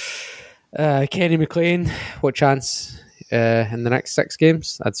Kenny McLean, what chance in the next 6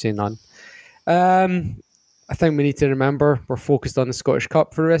 games? I'd say none. I think we need to remember we're focused on the Scottish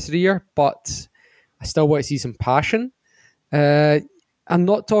Cup for the rest of the year, but I still want to see some passion. I'm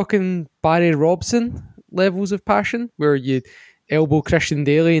not talking Barry Robson levels of passion where you elbow Christian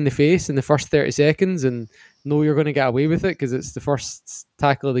Daly in the face in the first 30 seconds and know you're going to get away with it because it's the first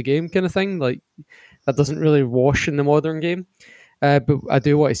tackle of the game kind of thing. Like, that doesn't really wash in the modern game. But I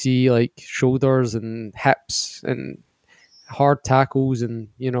do want to see like shoulders and hips and hard tackles and,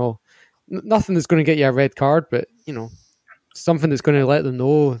 nothing that's going to get you a red card, but, something that's going to let them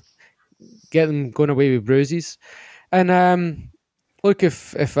know, get them going away with bruises. And look,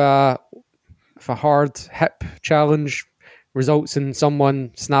 if a hard hip challenge results in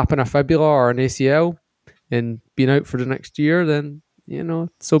someone snapping a fibula or an ACL and being out for the next year, then,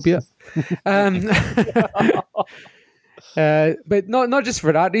 so be it. But not just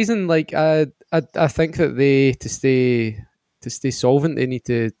for that reason. Like, I think that to stay solvent, they need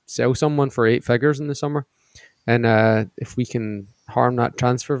to sell someone for 8 figures in the summer. And if we can harm that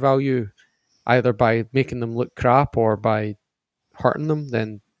transfer value, either by making them look crap or by hurting them,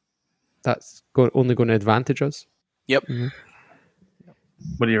 then that's only going to advantage us. Yep. Mm-hmm.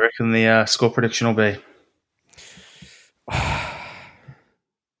 What do you reckon the score prediction will be?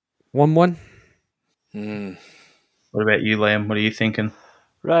 1-1. What about you, Liam? What are you thinking?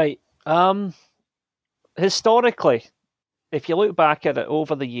 Right. Historically, if you look back at it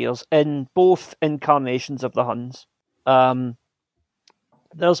over the years, in both incarnations of the Huns,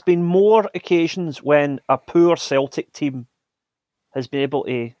 there's been more occasions when a poor Celtic team has been able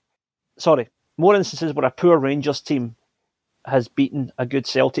to... more instances where a poor Rangers team has beaten a good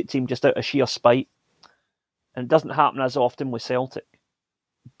Celtic team just out of sheer spite. And it doesn't happen as often with Celtic.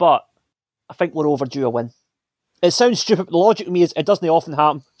 But I think we're overdue a win. It sounds stupid, but the logic to me is it doesn't often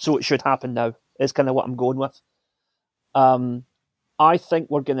happen, so it should happen now. Is kind of what I'm going with. I think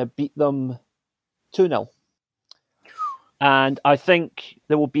we're going to beat them 2-0. And I think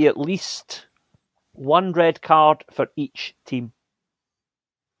there will be at least one red card for each team.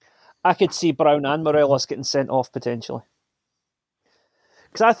 I could see Brown and Morelos getting sent off potentially.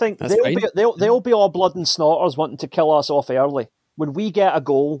 Because I think they'll be all blood and snorters wanting to kill us off early. When we get a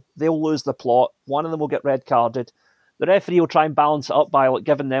goal, they'll lose the plot. One of them will get red carded. The referee will try and balance it up by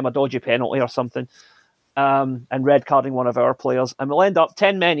giving them a dodgy penalty or something, and red carding one of our players. And we'll end up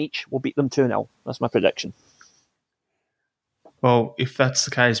 10 men each. We'll beat them 2-0. That's my prediction. Well, if that's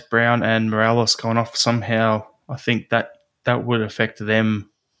the case, Brown and Morelos going off somehow, I think that would affect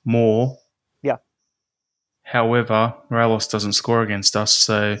them more. Yeah. However, Morelos doesn't score against us,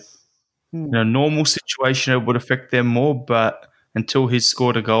 so in a normal situation it would affect them more, but until he's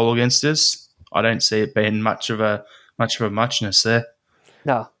scored a goal against us, I don't see it being much of a muchness there.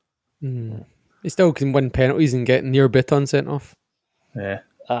 No. He still can win penalties and get near Bitton sent off. Yeah.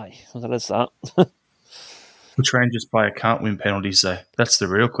 Aye, there is that. Which Rangers player can't win penalties though? That's the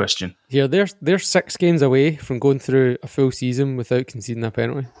real question. Yeah, they're 6 games away from going through a full season without conceding a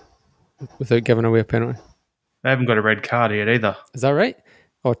penalty, without giving away a penalty. They haven't got a red card yet either. Is that right?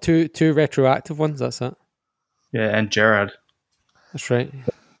 Or two retroactive ones, that's it. Yeah, and Gerard. That's right.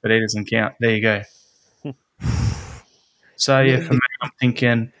 But he doesn't count. There you go. So, yeah, for me, I'm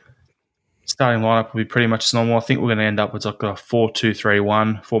thinking starting lineup will be pretty much normal. I think we're going to end up with like a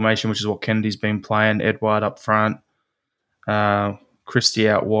 4-2-3-1 formation, which is what Kennedy's been playing. Edward up front. Christie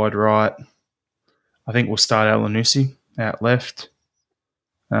out wide right. I think we'll start Alanusi out left.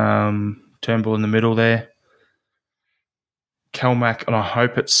 Turnbull in the middle there. Kelmack, and I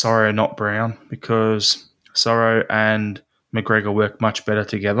hope it's Sorrow, not Brown, because Sorrow and McGregor work much better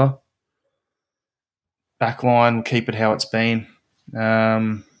together. Backline, we'll keep it how it's been.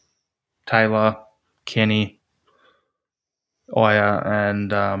 Taylor, Kenny, Aya,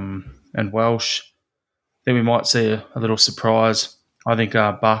 and Welsh. Then we might see a little surprise. I think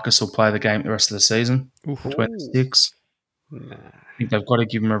Barkas will play the game the rest of the season, 26. Nah. I think they've got to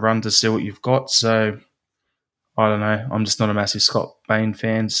give him a run to see what you've got, so I don't know. I'm just not a massive Scott Bain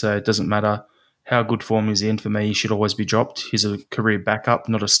fan, so it doesn't matter how good form he's in. For me, he should always be dropped. He's a career backup,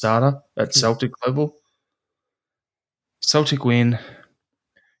 not a starter at Celtic level. Celtic win.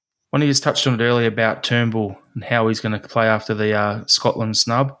 One of you touched on it earlier about Turnbull and how he's going to play after the Scotland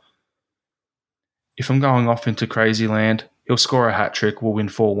snub. If I'm going off into crazy land, he'll score a hat-trick. We'll win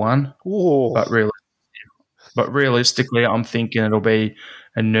 4-1. But realistically, I'm thinking it'll be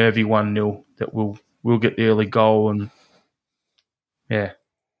a nervy 1-0 that we'll get the early goal and, yeah,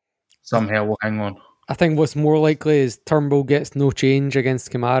 somehow we'll hang on. I think what's more likely is Turnbull gets no change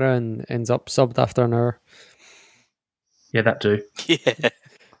against Kamara and ends up subbed after an hour. Yeah, that too. Yeah.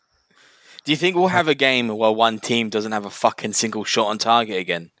 Do you think we'll have a game where one team doesn't have a fucking single shot on target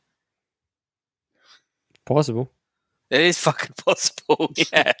again? Possible. It is fucking possible,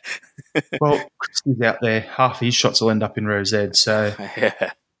 yeah. Well, Christie's out there. Half his shots will end up in row Z, so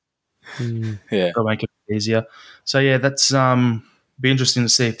yeah. That'll make it easier. So, yeah, that's be interesting to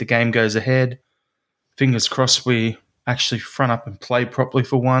see if the game goes ahead. Fingers crossed we actually front up and play properly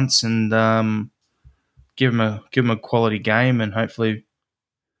for once and give them a quality game and hopefully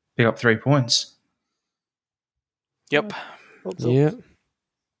pick up 3 points. Yep. Yeah.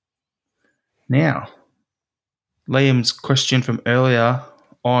 Now, Liam's question from earlier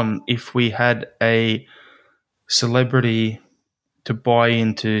on if we had a celebrity to buy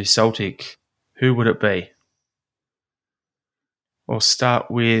into Celtic, who would it be? We'll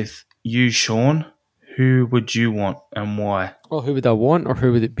start with you, Sean. Who would you want and why? Well, who would I want or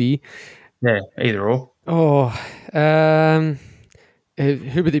who would it be? Yeah, either or. Oh,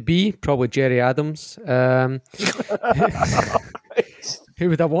 who would it be? Probably Jerry Adams. Who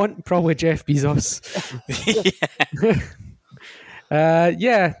would I want? Probably Jeff Bezos.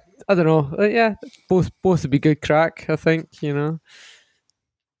 Yeah, I don't know. Yeah, both would be good crack, I think, you know.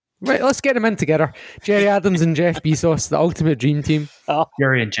 Right, let's get them in together. Jerry Adams and Jeff Bezos, the ultimate dream team.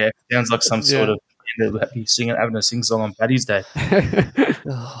 Jerry and Jeff sounds like some sort of having a sing song on Paddy's Day.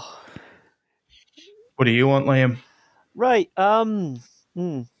 What do you want, Liam? Right. I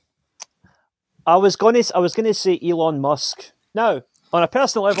was gonna say Elon Musk. Now, on a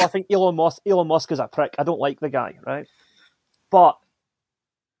personal level, I think Elon Musk is a prick. I don't like the guy, right? But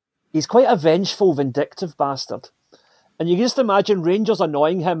he's quite a vengeful, vindictive bastard. And you can just imagine Rangers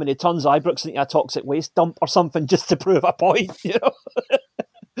annoying him and he turns Ibrox into a toxic waste dump or something just to prove a point, you know?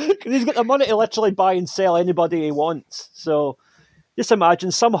 Because he's got the money to literally buy and sell anybody he wants. So Just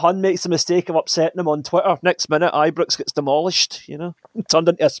imagine some Hun makes the mistake of upsetting him on Twitter. Next minute, Ibrox gets demolished, turned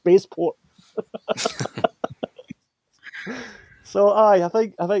into a spaceport. So, I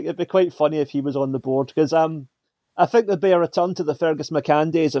think it'd be quite funny if he was on the board, because I think there'd be a return to the Fergus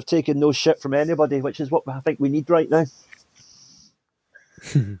McCann days of taking no shit from anybody, which is what I think we need right now.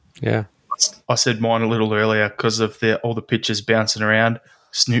 Yeah. I said mine a little earlier because of all the pictures bouncing around.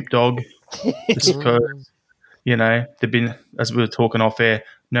 Snoop Dogg, because they've been, as we were talking off air,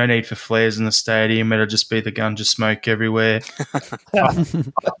 no need for flares in the stadium. It'll just be the gunja smoke everywhere.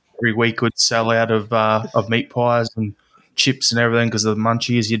 Every week would sell out of meat pies and chips and everything because of the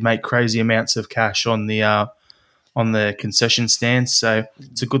munchies. You'd make crazy amounts of cash on the concession stands. So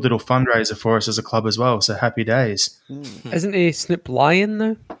it's a good little fundraiser for us as a club as well. So happy days. Isn't he Snoop Lion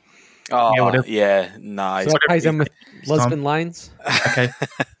now? Oh, yeah, nice. So that ties in with Lisbon Lions. Okay.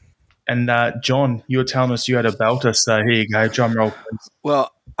 And John, you were telling us you had a belter, so here you go. Drum roll, please.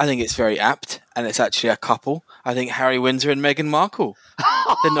 Well, I think it's very apt, and it's actually a couple. I think Harry Windsor and Meghan Markle.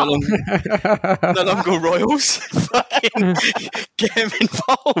 They're no longer royals. Fucking get them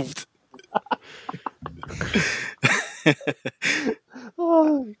involved.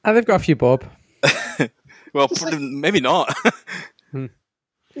 They've got a few bob. Well, maybe not.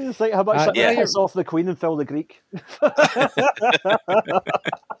 You think how much that piss off the Queen and Phil the Greek?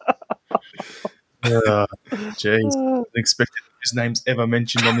 Jeez, I didn't expect his name's ever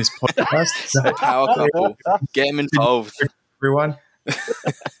mentioned on this podcast. Power couple, get him involved, everyone.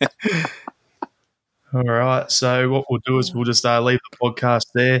 All right, so what we'll do is we'll just leave the podcast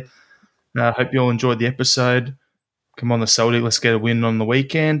there. I hope you all enjoyed the episode. Come on, the Celtic, let's get a win on the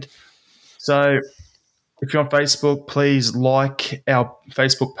weekend. So if you're on Facebook, please like our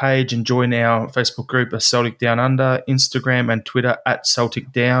Facebook page and join our Facebook group of Celtic Down Under, Instagram and Twitter at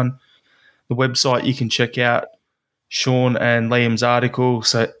Celtic Down. The website you can check out Sean and Liam's article,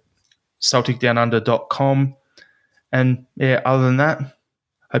 so CelticDownUnder.com. And other than that,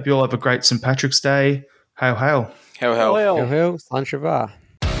 hope you all have a great St. Patrick's Day. Hail, hail. Hail, hail. Hail, hail. San Shiva.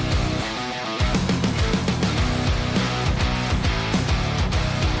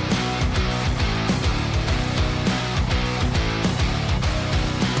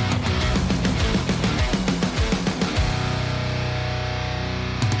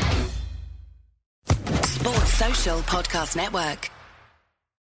 Social Podcast Network.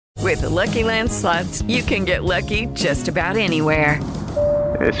 With the Lucky Land Slots, you can get lucky just about anywhere.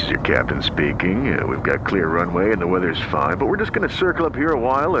 This is your captain speaking. We've got clear runway and the weather's fine, but we're just going to circle up here a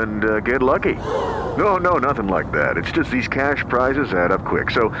while and get lucky. No, nothing like that. It's just these cash prizes add up quick.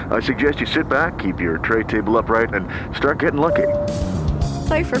 So I suggest you sit back, keep your tray table upright, and start getting lucky.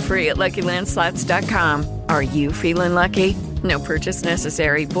 Play for free at LuckyLandSlots.com. Are you feeling lucky? No purchase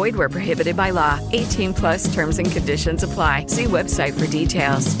necessary. Void where prohibited by law. 18+ terms and conditions apply. See website for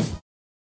details.